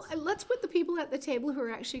province? Well, let's put the people at the table who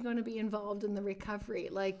are actually going to be involved in the recovery.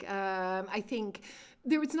 I think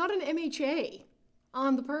there was not an MHA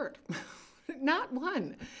on the PERT. Not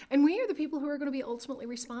one. And we are the people who are going to be ultimately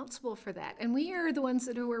responsible for that. And we are the ones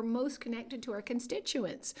who are most connected to our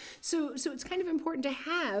constituents. So it's kind of important to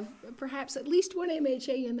have perhaps at least one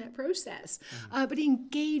MHA in that process, but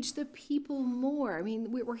engage the people more. I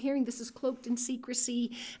mean, we're hearing this is cloaked in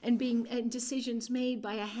secrecy and decisions made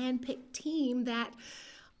by a hand-picked team that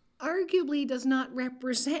arguably does not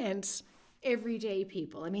represent everyday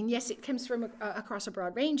people. I mean, yes, it comes from across a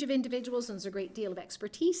broad range of individuals, and there's a great deal of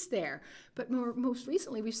expertise there. But most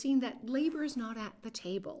recently, we've seen that labor is not at the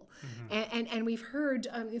table. And we've heard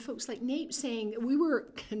folks like Nate saying we were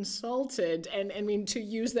consulted, and I mean, to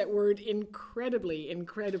use that word incredibly,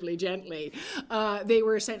 incredibly gently, they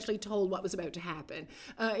were essentially told what was about to happen.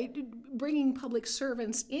 Bringing public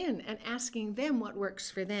servants in and asking them what works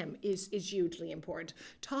for them is hugely important.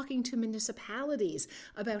 Talking to municipalities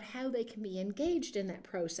about how they can be engaged in that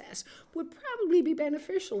process would probably be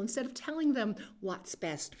beneficial instead of telling them what's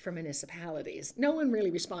best for municipalities. No one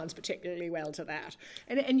really responds particularly well to that.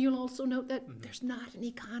 And you'll also note that there's not an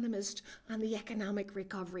economist on the economic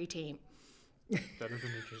recovery team. That is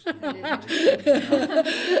an interesting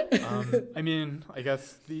point. I mean, I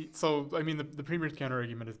guess the Premier's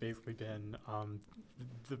counter-argument has basically been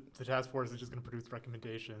the task force is just going to produce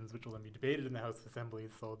recommendations, which will then be debated in the House of Assembly.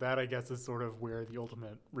 So that, I guess, is sort of where the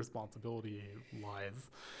ultimate responsibility lies.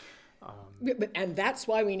 And that's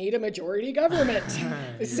why we need a majority government.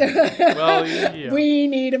 Yeah. We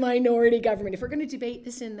need a minority government. If we're going to debate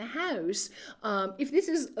this in the House, if this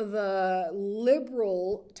is the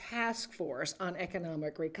Liberal task force on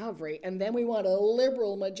economic recovery, and then we want a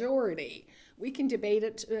Liberal majority, we can debate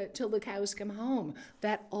it till the cows come home.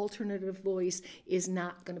 That alternative voice is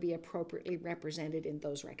not going to be appropriately represented in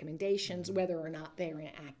those recommendations, whether or not they're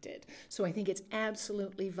enacted. So I think it's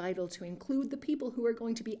absolutely vital to include the people who are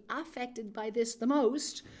going to be affected by this the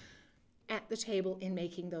most at the table in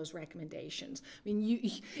making those recommendations. I mean,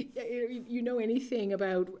 you know anything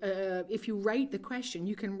about if you write the question,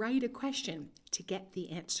 you can write a question to get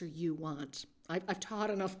the answer you want. I've taught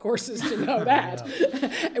enough courses to know that.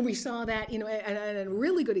 And we saw that, and a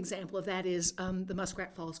really good example of that is the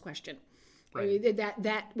Muskrat Falls question. Right. I mean,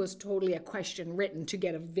 that was totally a question written to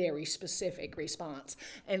get a very specific response.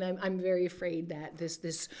 And I'm very afraid that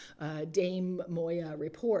this Dame Moya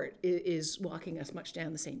report is walking us much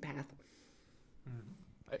down the same path.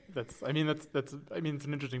 It's an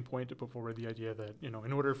interesting point to put forward, the idea that,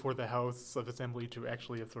 in order for the House of Assembly to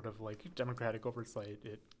actually have sort of like democratic oversight,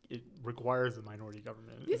 it requires a minority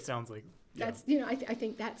government. Yes. It sounds like that's I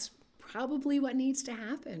think that's probably what needs to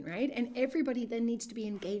happen, right? And everybody then needs to be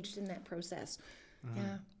engaged in that process.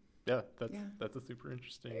 That's a super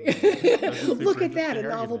interesting. Look at that, a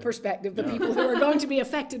novel perspective. The people who are going to be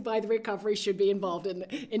affected by the recovery should be involved in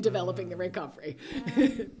developing the recovery.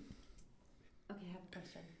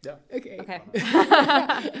 Yeah. Okay.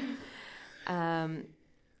 Sorry.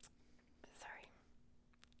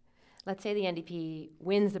 Let's say the NDP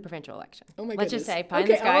wins the provincial election. Oh my Let's goodness. just say pie in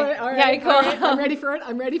the sky. All right. Yeah, cool. All right. I'm ready for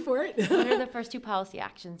it. What are the first two policy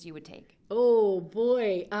actions you would take? Oh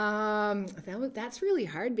boy, that's really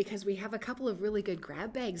hard because we have a couple of really good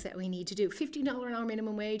grab bags that we need to do. $15 an hour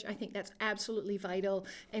minimum wage, I think that's absolutely vital,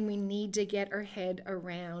 and we need to get our head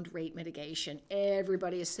around rate mitigation.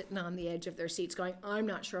 Everybody is sitting on the edge of their seats going, I'm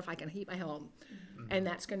not sure if I can heat my home. And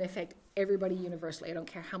that's going to affect everybody universally. I don't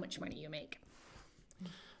care how much money you make.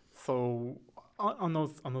 So on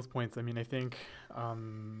those points, I mean, I think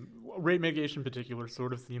rate mitigation in particular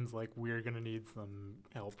sort of seems like we're going to need some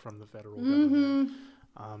help from the federal government.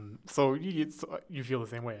 So you feel the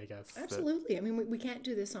same way, I guess. Absolutely. I mean, we can't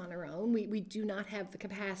do this on our own. We do not have the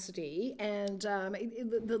capacity. And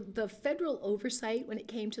the federal oversight when it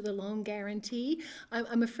came to the loan guarantee,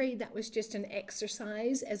 I'm afraid that was just an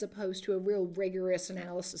exercise as opposed to a real rigorous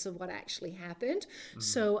analysis of what actually happened.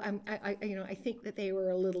 So I think that they were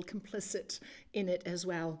a little complicit in it as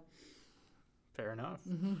well. Fair enough.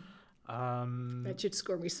 That should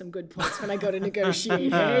score me some good points when I go to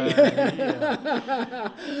negotiate. We're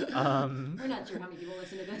not sure how many people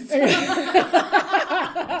listen to this.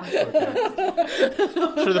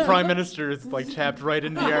 Sure, the Prime Minister is like tapped right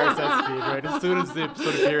into the RSS feed, right? As soon as the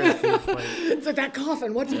episode appears, it's like that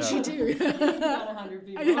Coffin. What did she do? About 100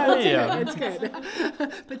 people. It's good.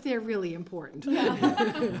 But they're really important.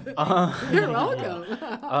 You're welcome.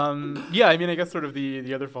 I mean, I guess sort of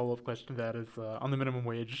the other follow-up question to that is on the minimum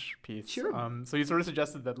wage piece. Sure. So you sort of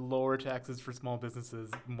suggested that lower taxes for small businesses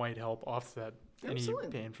might help offset any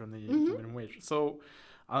pain from the minimum wage. So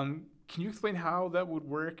can you explain how that would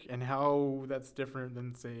work and how that's different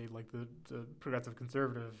than, say, like the progressive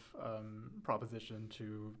conservative proposition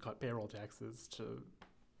to cut payroll taxes to,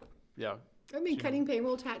 I mean, cutting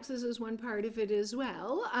payroll taxes is one part of it as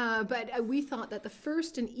well. But we thought that the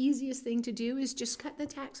first and easiest thing to do is just cut the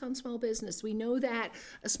tax on small business. We know that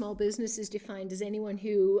a small business is defined as anyone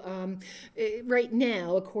who, right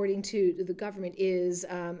now, according to the government, is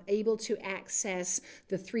able to access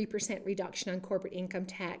the 3% reduction on corporate income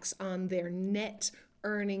tax on their net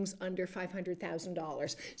earnings under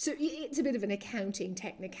 $500,000. So it's a bit of an accounting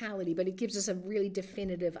technicality, but it gives us a really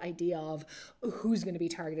definitive idea of who's going to be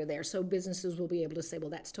targeted there. So businesses will be able to say, well,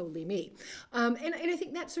 that's totally me. And I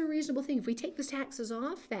think that's a reasonable thing. If we take the taxes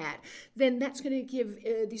off that, then that's going to give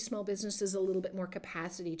these small businesses a little bit more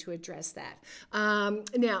capacity to address that.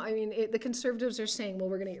 Now, I mean, the Conservatives are saying, well,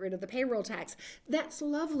 we're going to get rid of the payroll tax. That's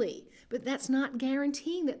lovely, but that's not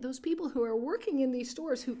guaranteeing that those people who are working in these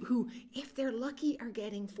stores, who if they're lucky, are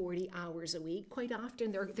getting 40 hours a week. Quite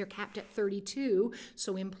often they're capped at 32.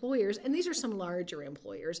 So employers, and these are some larger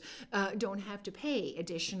employers, don't have to pay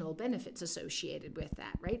additional benefits associated with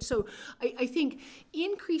that, right? So I think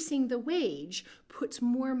increasing the wage puts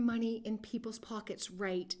more money in people's pockets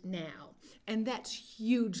right now. And that's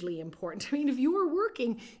hugely important. I mean, if you're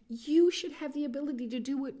working, you should have the ability to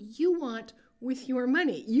do what you want with your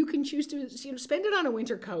money. You can choose to spend it on a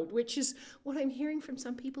winter coat, which is what I'm hearing from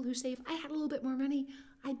some people who say, if I had a little bit more money,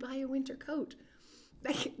 I'd buy a winter coat.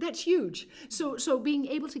 That's huge. So being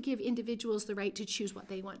able to give individuals the right to choose what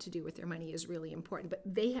they want to do with their money is really important. But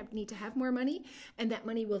they need to have more money, and that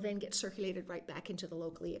money will then get circulated right back into the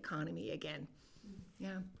local economy again.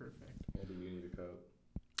 Yeah. Perfect. Maybe you need a coat.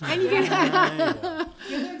 And you get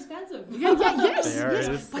They're expensive.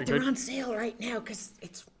 Yes. But they're on sale right now because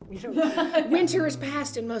it's winter is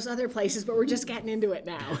past in most other places, but we're just getting into it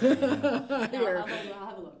now. I'll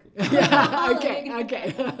have a look. Okay.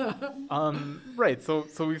 Right. So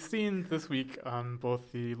we've seen this week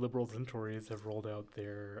both the Liberals and Tories have rolled out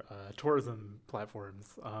their tourism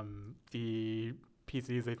platforms. The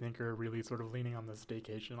PCs, I think, are really sort of leaning on the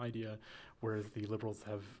staycation idea, whereas the Liberals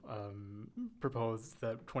have proposed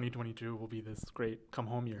that 2022 will be this great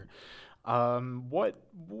come-home year. What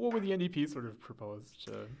would the NDP sort of propose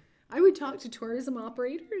to... I would talk to tourism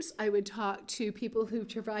operators. I would talk to people who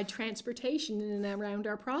provide transportation in and around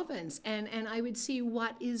our province, and I would see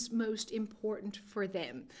what is most important for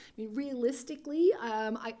them. I mean, realistically,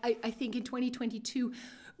 I think in 2022,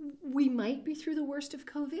 we might be through the worst of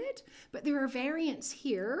COVID, but there are variants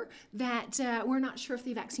here that we're not sure if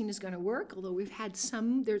the vaccine is going to work, although we've had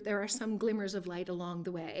there are some glimmers of light along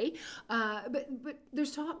the way. But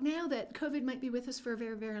there's talk now that COVID might be with us for a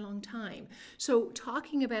very, very long time. So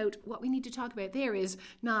talking about what we need to talk about there is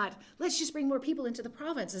not, let's just bring more people into the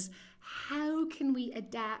provinces. How can we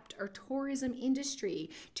adapt our tourism industry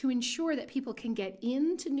to ensure that people can get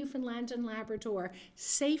into Newfoundland and Labrador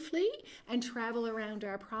safely and travel around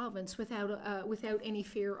our province without any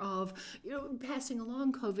fear of passing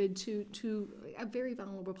along COVID to very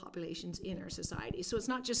vulnerable populations in our society? So it's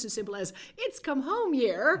not just as simple as it's come home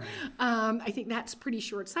year. I think that's pretty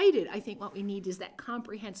short-sighted. I think what we need is that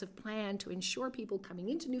comprehensive plan to ensure people coming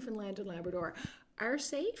into Newfoundland and Labrador are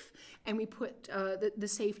safe, and we put the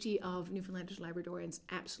safety of Newfoundlanders and Labradorians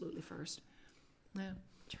absolutely first. Yeah.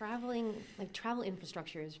 Travel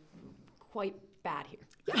infrastructure is quite bad here.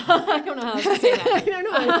 I don't know how else to say that. I don't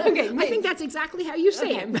know. Okay, I think that's exactly how you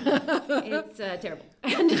say it. It's terrible.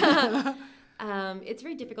 And it's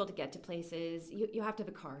very difficult to get to places. You have to have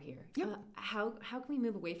a car here. Yep. How can we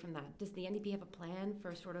move away from that? Does the NDP have a plan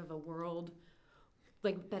for sort of a world,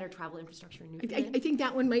 like better travel infrastructure in Newfoundland? I think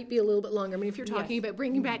that one might be a little bit longer. I mean, if you're talking about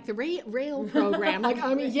bringing back the rail program,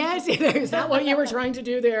 yes, is that what you were trying to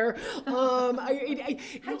do there? How'd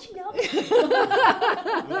you know?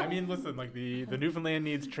 I mean, listen, like the Newfoundland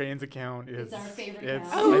Needs Trains account is... It's our favorite account.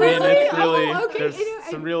 Oh, really? It's really... Okay. There's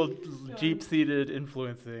some real Jeep-seated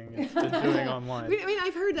influencing it's been doing online. I mean,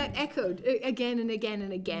 I've heard that echoed again and again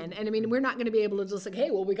and again. And I mean, we're not going to be able to just like, hey,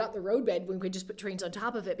 well, we got the roadbed when we could just put trains on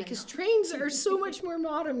top of it, because trains are so much more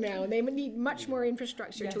modern now, and they need much more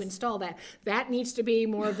infrastructure to install that. That needs to be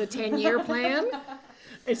more of the 10-year plan.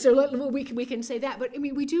 And so we can say that. But I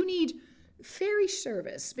mean, we do need ferry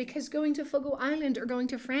service, because going to Fogo Island or going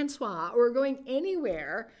to Francois or going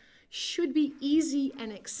anywhere should be easy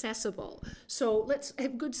and accessible. So let's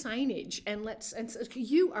have good signage, and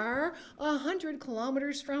you are 100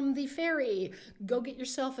 kilometers from the ferry. Go get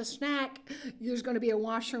yourself a snack. There's going to be a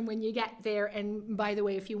washroom when you get there. And by the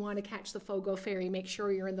way, if you want to catch the Fogo ferry, make sure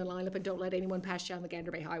you're in the lineup and don't let anyone pass you on the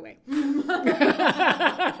Gander Bay Highway.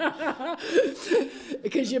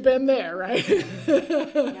 Because you've been there, right?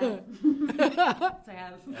 Yeah. Yes, I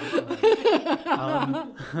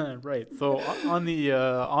have. Right. So on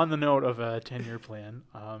the note of a 10-year plan,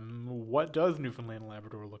 what does Newfoundland and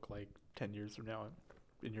Labrador look like 10 years from now,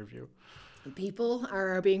 in your view? People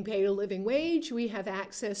are being paid a living wage. We have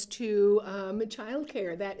access to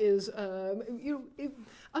childcare that is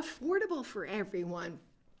affordable for everyone.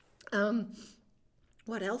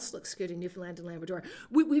 What else looks good in Newfoundland and Labrador?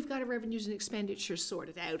 We've got our revenues and expenditures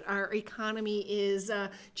sorted out. Our economy is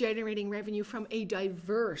generating revenue from a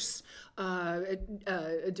diverse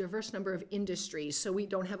number of industries, so we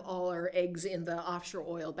don't have all our eggs in the offshore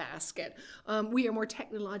oil basket. We are more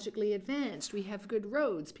technologically advanced. We have good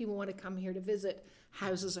roads. People want to come here to visit.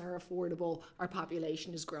 Houses are affordable. Our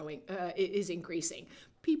population is growing, is increasing.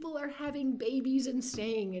 People are having babies and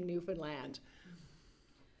staying in Newfoundland.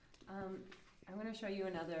 I'm going to show you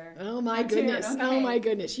another. Oh my goodness! Okay. Oh my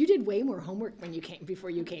goodness! You did way more homework before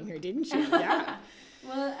you came here, didn't you? Yeah.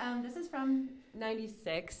 Well, this is from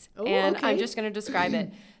 '96, oh, and okay. I'm just going to describe it.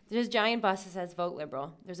 There's a giant bus that says "Vote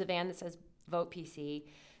Liberal." There's a van that says "Vote PC,"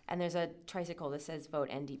 and there's a tricycle that says "Vote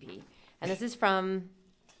NDP." And this is from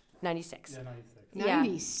 '96. Yeah,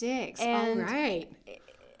 96. Yeah. All right.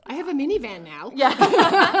 I have a minivan now. Yeah,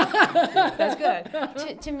 that's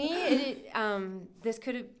good. To me, this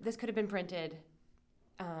could have been printed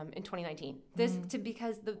in 2019.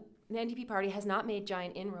 Because the NDP party has not made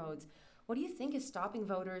giant inroads. What do you think is stopping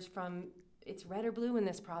voters from? It's red or blue in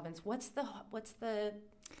this province. What's the?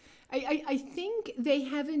 I think they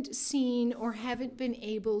haven't seen or haven't been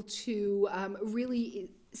able to really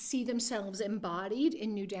see themselves embodied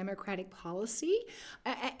in New Democratic policy.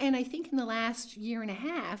 And I think in the last year and a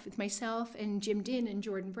half, with myself and Jim Dinn and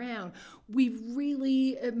Jordan Brown, we've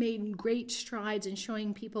really made great strides in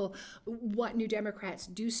showing people what New Democrats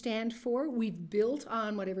do stand for. We've built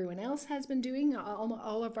on what everyone else has been doing,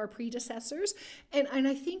 all of our predecessors. And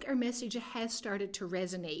I think our message has started to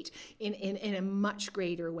resonate in a much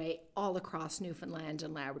greater way all across Newfoundland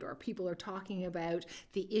and Labrador. People are talking about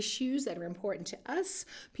the issues that are important to us.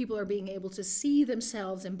 People are being able to see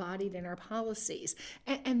themselves embodied in our policies.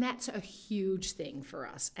 And that's a huge thing for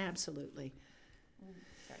us, absolutely.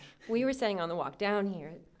 We were saying on the walk down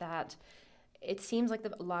here that it seems like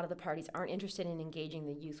a lot of the parties aren't interested in engaging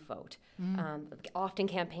the youth vote. Often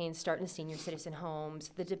campaigns start in senior citizen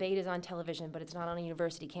homes. The debate is on television, but it's not on a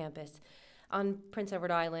university campus. On Prince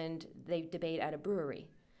Edward Island, they debate at a brewery.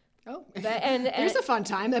 Oh, there's a fun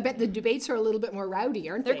time. I bet the debates are a little bit more rowdy,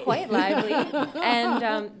 aren't they? They're quite lively.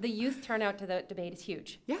 And the youth turnout to the debate is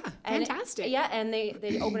huge. Yeah, fantastic. And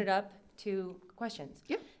they open it up to questions.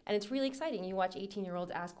 Yeah. And it's really exciting. You watch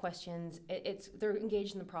 18-year-olds ask questions. They're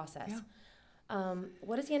engaged in the process. Yeah.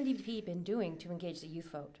 What has the NDP been doing to engage the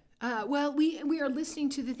youth vote? Well, we are listening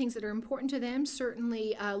to the things that are important to them,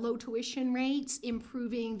 certainly low tuition rates,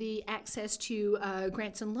 improving the access to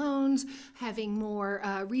grants and loans, having more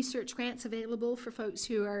research grants available for folks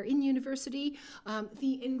who are in university,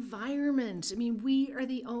 the environment. I mean, we are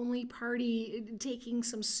the only party taking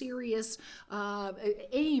some serious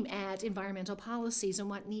aim at environmental policies and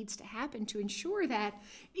what needs to happen to ensure that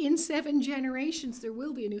in 7 generations there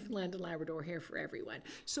will be a Newfoundland and Labrador here for everyone.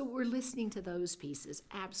 So we're listening to those pieces,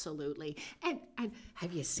 absolutely. And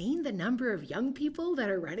have you seen the number of young people that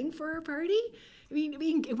are running for our party? I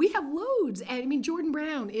mean, we have loads. And I mean, Jordan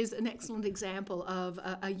Brown is an excellent example of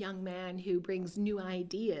a young man who brings new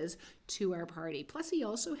ideas to our party. Plus, he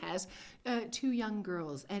also has 2 young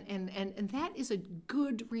girls. And that is a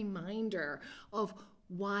good reminder of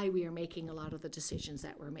why we are making a lot of the decisions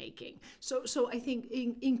that we're making. So I think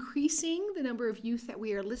increasing the number of youth that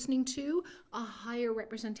we are listening to, a higher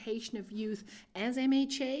representation of youth as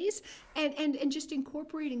MHAs, and just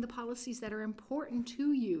incorporating the policies that are important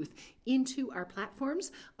to youth into our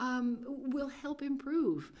platforms will help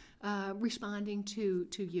improve responding to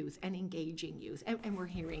youth and engaging youth. And we're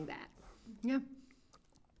hearing that. Yeah.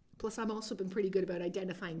 Plus, I've also been pretty good about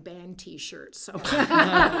identifying band T-shirts, so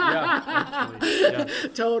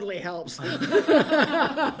totally helps.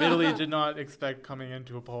 Literally did not expect coming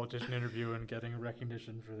into a politician interview and getting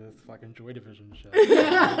recognition for this fucking Joy Division shit.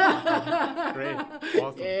 Great,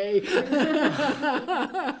 awesome. Yay. Fingers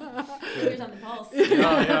on the pulse.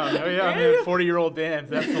 Yeah. I mean, 40-year-old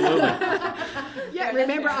bands, absolutely. Yeah,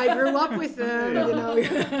 remember I grew up with them. You know.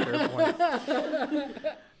 Fair point.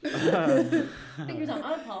 Fingers on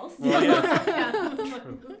a pulse. Well, yes.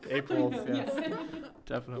 True. A pulse, yes.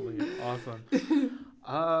 Definitely. Awesome.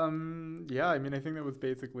 Yeah, I mean, I think that was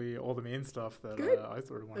basically all the main stuff that I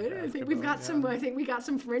sort of wanted to ask I think about. we've got some. I think we got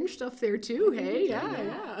some fringe stuff there too. Hey,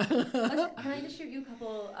 yeah. Can I just shoot you a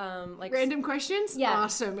couple random questions? Yeah.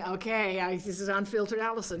 Awesome. Okay, this is unfiltered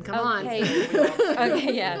Alison. Come on.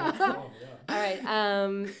 Okay. Yeah. All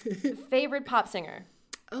right. Favorite pop singer?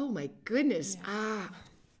 Oh my goodness.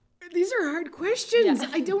 These are hard questions.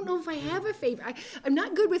 I don't know if I have a favorite. I'm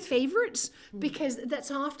not good with favorites because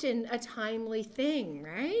that's often a timely thing,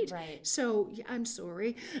 right? Right. So I'm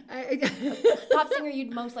sorry. Pop singer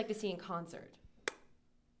you'd most like to see in concert?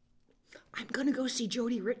 I'm going to go see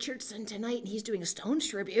Jody Richardson tonight, and he's doing a Stones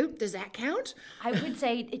tribute. Does that count? I would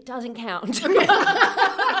say it doesn't count.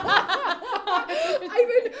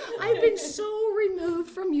 I've been so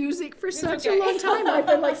removed from music for such a long time. I've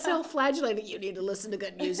been like self-flagellating. You need to listen to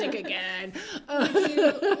good music again. Would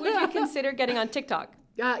you consider getting on TikTok?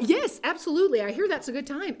 Yes, absolutely. I hear that's a good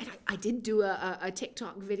time. And I did do a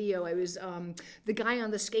TikTok video. I was the guy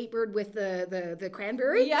on the skateboard with the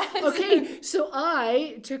cranberry. Yes. Okay, so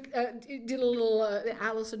I did a little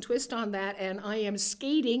Alison twist on that, and I am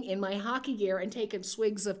skating in my hockey gear and taking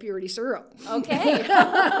swigs of purity syrup. Okay.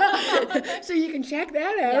 So you can check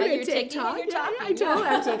that out you're at taking TikTok. it, you're talking. I know,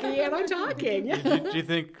 I'm taking it and I'm talking. Do you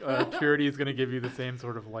think purity is going to give you the same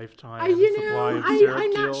sort of lifetime You supply know, of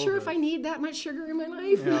I'm not syrup sure if I need that much sugar in my life.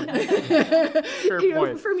 Yeah. Fair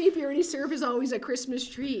point. For me, purity syrup is always a Christmas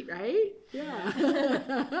treat, right?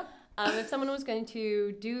 Yeah. If someone was going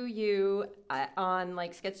to do you on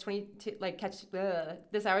like sketch 22, like catch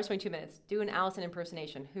this hour's 22 minutes, do an Alison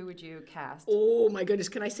impersonation, who would you cast? Oh my goodness,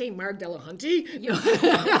 can I say Marg Delahunty? Yeah, I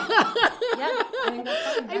think that's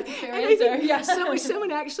fine. That's a fair answer.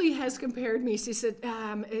 Someone actually has compared me. She said,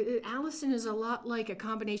 Alison is a lot like a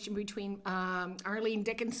combination between Arlene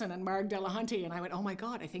Dickinson and Marg Delahunty. And I went, oh my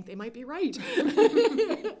God, I think they might be right.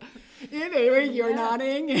 Anyway, you're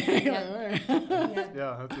nodding. Yeah,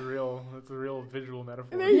 that's a real visual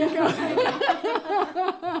metaphor. There you go.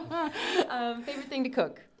 Favorite thing to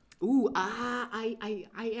cook? Ooh, I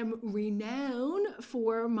am renowned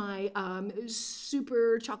for my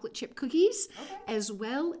super chocolate chip cookies, as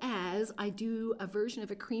well as I do a version of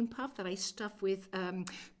a cream puff that I stuff with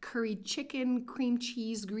curried chicken, cream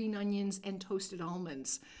cheese, green onions, and toasted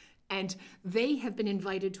almonds. And they have been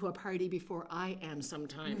invited to a party before I am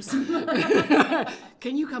sometimes.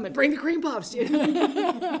 Can you come and bring the cream puffs? Do you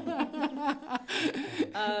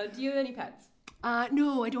have any pets?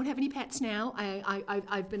 No, I don't have any pets now.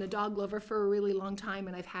 I've been a dog lover for a really long time,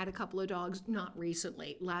 and I've had a couple of dogs, not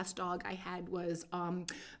recently. Last dog I had was,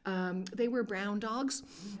 they were brown dogs.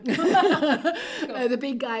 The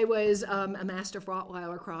big guy was a Mastiff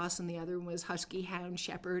Rottweiler cross, and the other one was Husky Hound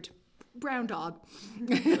Shepherd. Brown dog.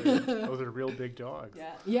 Those are real big dogs.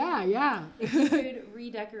 Yeah. If you could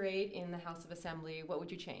redecorate in the House of Assembly, what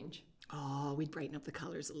would you change? Oh, we'd brighten up the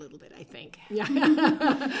colors a little bit, I think. Yeah.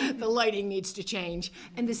 The lighting needs to change.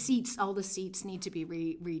 And the seats, all the seats need to be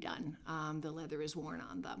redone. The leather is worn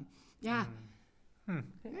on them. Yeah. I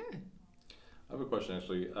have a question,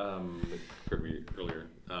 actually. It occurred to me earlier.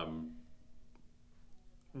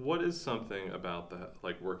 What is something about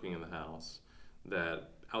working in the house that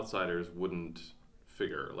outsiders wouldn't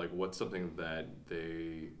figure? Like, what's something that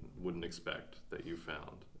they wouldn't expect that you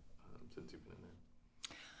found since you've been in there?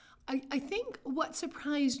 I think what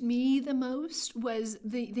surprised me the most was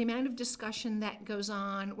the amount of discussion that goes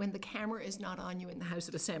on when the camera is not on you in the House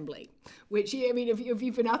of Assembly, which, I mean, if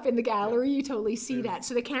you've been up in the gallery, you totally see that.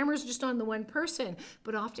 So the camera's just on the one person,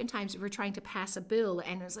 but oftentimes if we're trying to pass a bill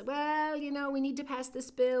and it's like, well, we need to pass this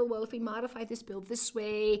bill. Well, if we modify this bill this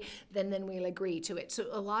way, then we'll agree to it. So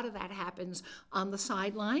a lot of that happens on the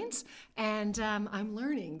sidelines, and I'm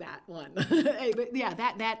learning that one. But yeah,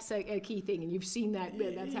 that's a key thing, and you've seen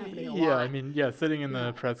that's happening. Yeah, I mean, sitting in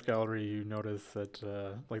the press gallery, you notice that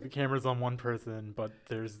the camera's on one person, but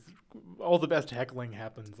there's all the best heckling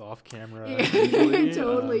happens off camera. It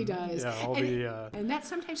totally does. Yeah, and that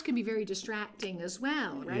sometimes can be very distracting as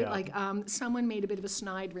well, right? Yeah. Someone made a bit of a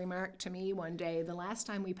snide remark to me one day. The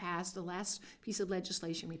last piece of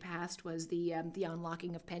legislation we passed was the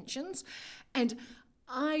unlocking of pensions, and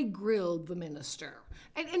I grilled the minister,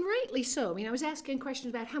 and rightly so. I mean, I was asking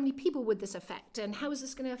questions about how many people would this affect, and how is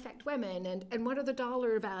this going to affect women, and what are the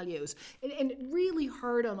dollar values, and really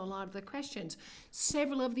hard on a lot of the questions.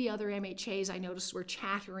 Several of the other MHAs I noticed were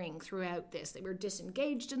chattering throughout this. They were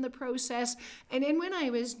disengaged in the process, and then when I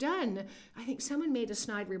was done, I think someone made a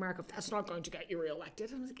snide remark of, that's not going to get you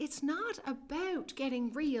reelected. And I was like, it's not about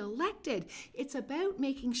getting reelected. It's about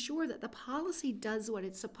making sure that the policy does what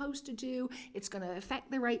it's supposed to do. It's going to affect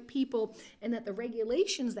the right people, and that the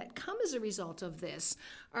regulations that come as a result of this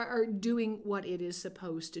are doing what it is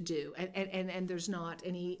supposed to do, and there's not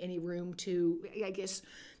any room to, I guess,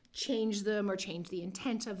 change them or change the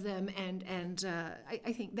intent of them, and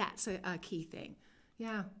I think that's a key thing.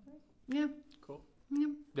 Yeah. Cool.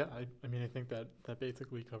 Yeah, I mean, I think that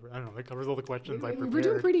basically covers. I don't know. That covers all the questions I prepared. We're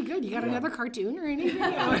doing pretty good. You got another cartoon or anything? This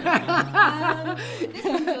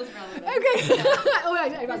one feels relevant. Okay.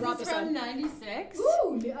 I brought this this is from on. '96.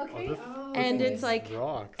 Ooh, okay. And it's like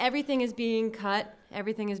rocks. everything is being cut.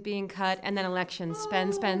 Everything is being cut, and then elections.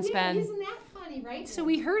 Spend. Yeah, isn't that funny, right? So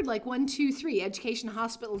we heard like 1, 2, 3, education,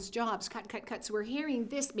 hospitals, jobs, cut. So we're hearing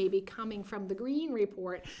this maybe coming from the Green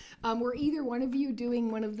Report. Were either one of you doing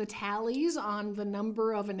one of the tallies on the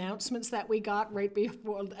number of announcements that we got right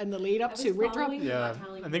before and the lead up to Ritro? Yeah,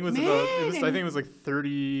 I think it was about. I think it was like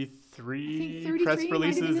 33 press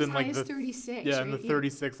releases in like the 36. Yeah, in the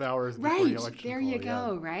 36 hours before the election. There you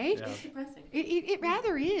go. Yeah. Right. Yeah. Depressing. It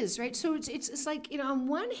rather is, right? So it's like, on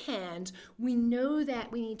one hand, we know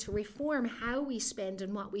that we need to reform how we spend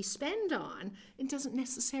and what we spend on. It doesn't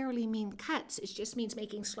necessarily mean cuts. It just means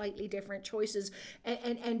making slightly different choices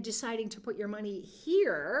and deciding to put your money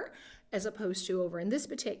here as opposed to over in this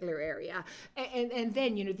particular area. And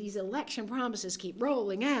then, these election promises keep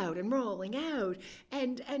rolling out. And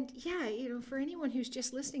yeah, for anyone who's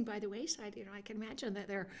just listening by the wayside, I can imagine that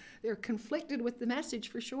they're conflicted with the message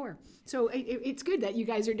for sure. So it's good that you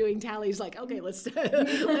guys are doing tallies like, okay, let's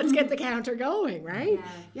get the counter going, right?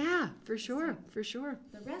 Yeah, for sure.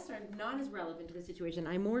 The rest are not as relevant to the situation.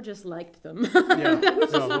 I more just liked them. Yeah.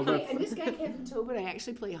 And this guy, Kevin Tobin, I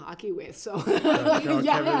actually play hockey with, so.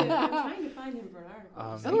 I'm trying to find him for an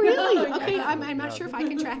article. Oh, really? Okay, I'm not sure if I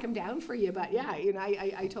can track him down for you, but yeah,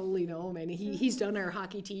 I totally know him, and he's done our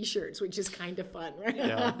hockey T-shirts, which is kind of fun, right?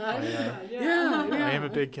 Yeah. I am a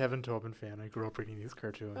big Kevin Tobin fan. I grew up reading these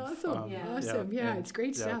cartoons. Awesome. Yeah, it's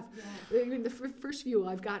great stuff. I mean, the first view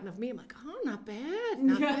I've gotten of me, I'm like, oh, not bad.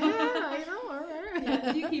 All right.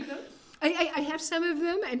 Yeah, do you keep them? I have some of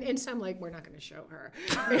them, and some like, we're not going to show her.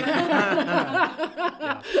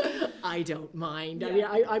 I don't mind. I mean,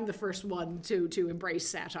 I'm the first one to embrace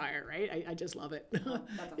satire, right? I just love it.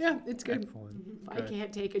 Yeah, it's good. Excellent. If I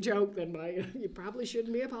can't take a joke, then you probably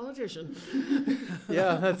shouldn't be a politician.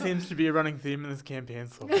 Yeah, that seems to be a running theme in this campaign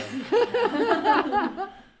so far.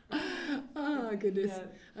 Oh, goodness.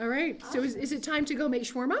 All right. So is it time to go make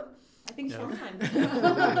shawarma? I think it's time.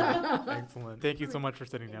 Excellent. Thank you so much for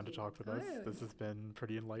sitting down to talk with us. This has been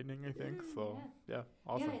pretty enlightening, I think. So, yeah,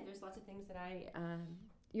 awesome. Yeah, there's lots of things that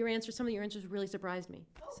some of your answers really surprised me.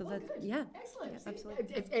 Good. Yeah. Excellent. Yeah, absolutely.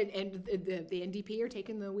 And the NDP are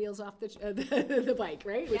taking the wheels off the bike,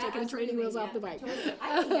 right? We're taking the training wheels off the bike. Totally.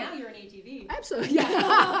 I think now you're an ATV. Absolutely. Yeah.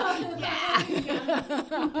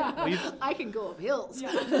 I can go up hills.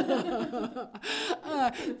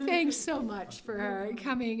 Thanks so much for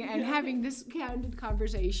coming and having this candid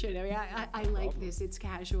conversation. I mean, I like this. It's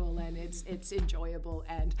casual and it's enjoyable,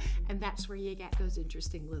 and that's where you get those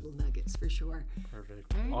interesting little nuggets for sure.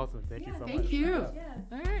 Perfect. Right. Awesome. Thank you so much. Thank you. Yeah.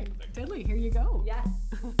 All right. Dudley, here you go. Yes.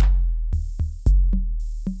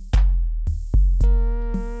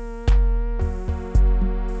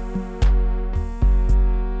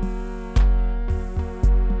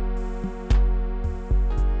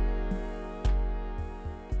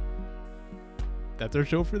 That's our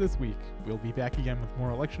show for this week. We'll be back again with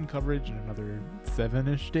more election coverage in another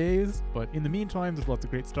 7-ish days. But in the meantime, there's lots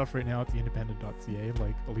of great stuff right now at theindependent.ca,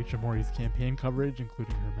 like Alicia Mori's campaign coverage,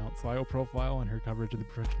 including her Mount Scio profile and her coverage of the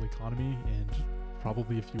provincial economy, and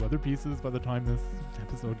probably a few other pieces by the time this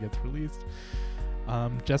episode gets released.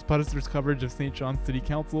 Jess Puttister's coverage of St. John's City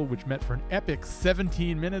Council, which met for an epic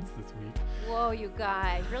 17 minutes this week. Whoa, you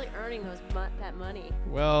guys, really earning that money.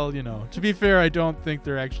 Well, to be fair, I don't think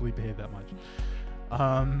they're actually paid that much.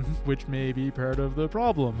 Which may be part of the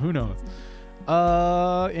problem. Who knows?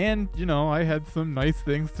 And, I had some nice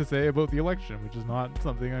things to say about the election, which is not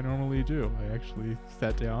something I normally do. I actually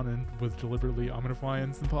sat down and was deliberately, I'm going to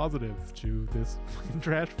find some positives to this fucking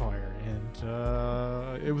trash fire. And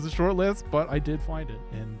it was a short list, but I did find it.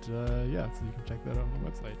 And so you can check that out on the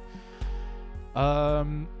website.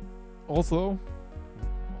 Also,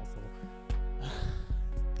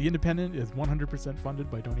 The Independent is 100% funded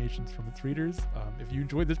by donations from its readers. If you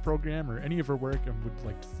enjoyed this program or any of our work and would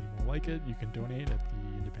like to see more like it, you can donate at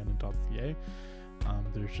theindependent.ca.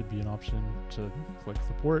 There should be an option to click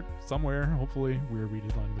support somewhere. Hopefully, we're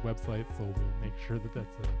redesigning the website, so we'll make sure that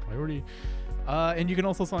that's a priority. And you can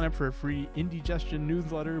also sign up for a free indigestion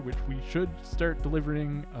newsletter, which we should start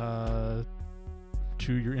delivering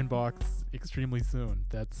to your inbox extremely soon.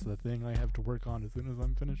 That's the thing I have to work on as soon as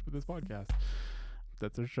I'm finished with this podcast.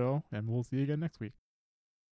 That's our show, and we'll see you again next week.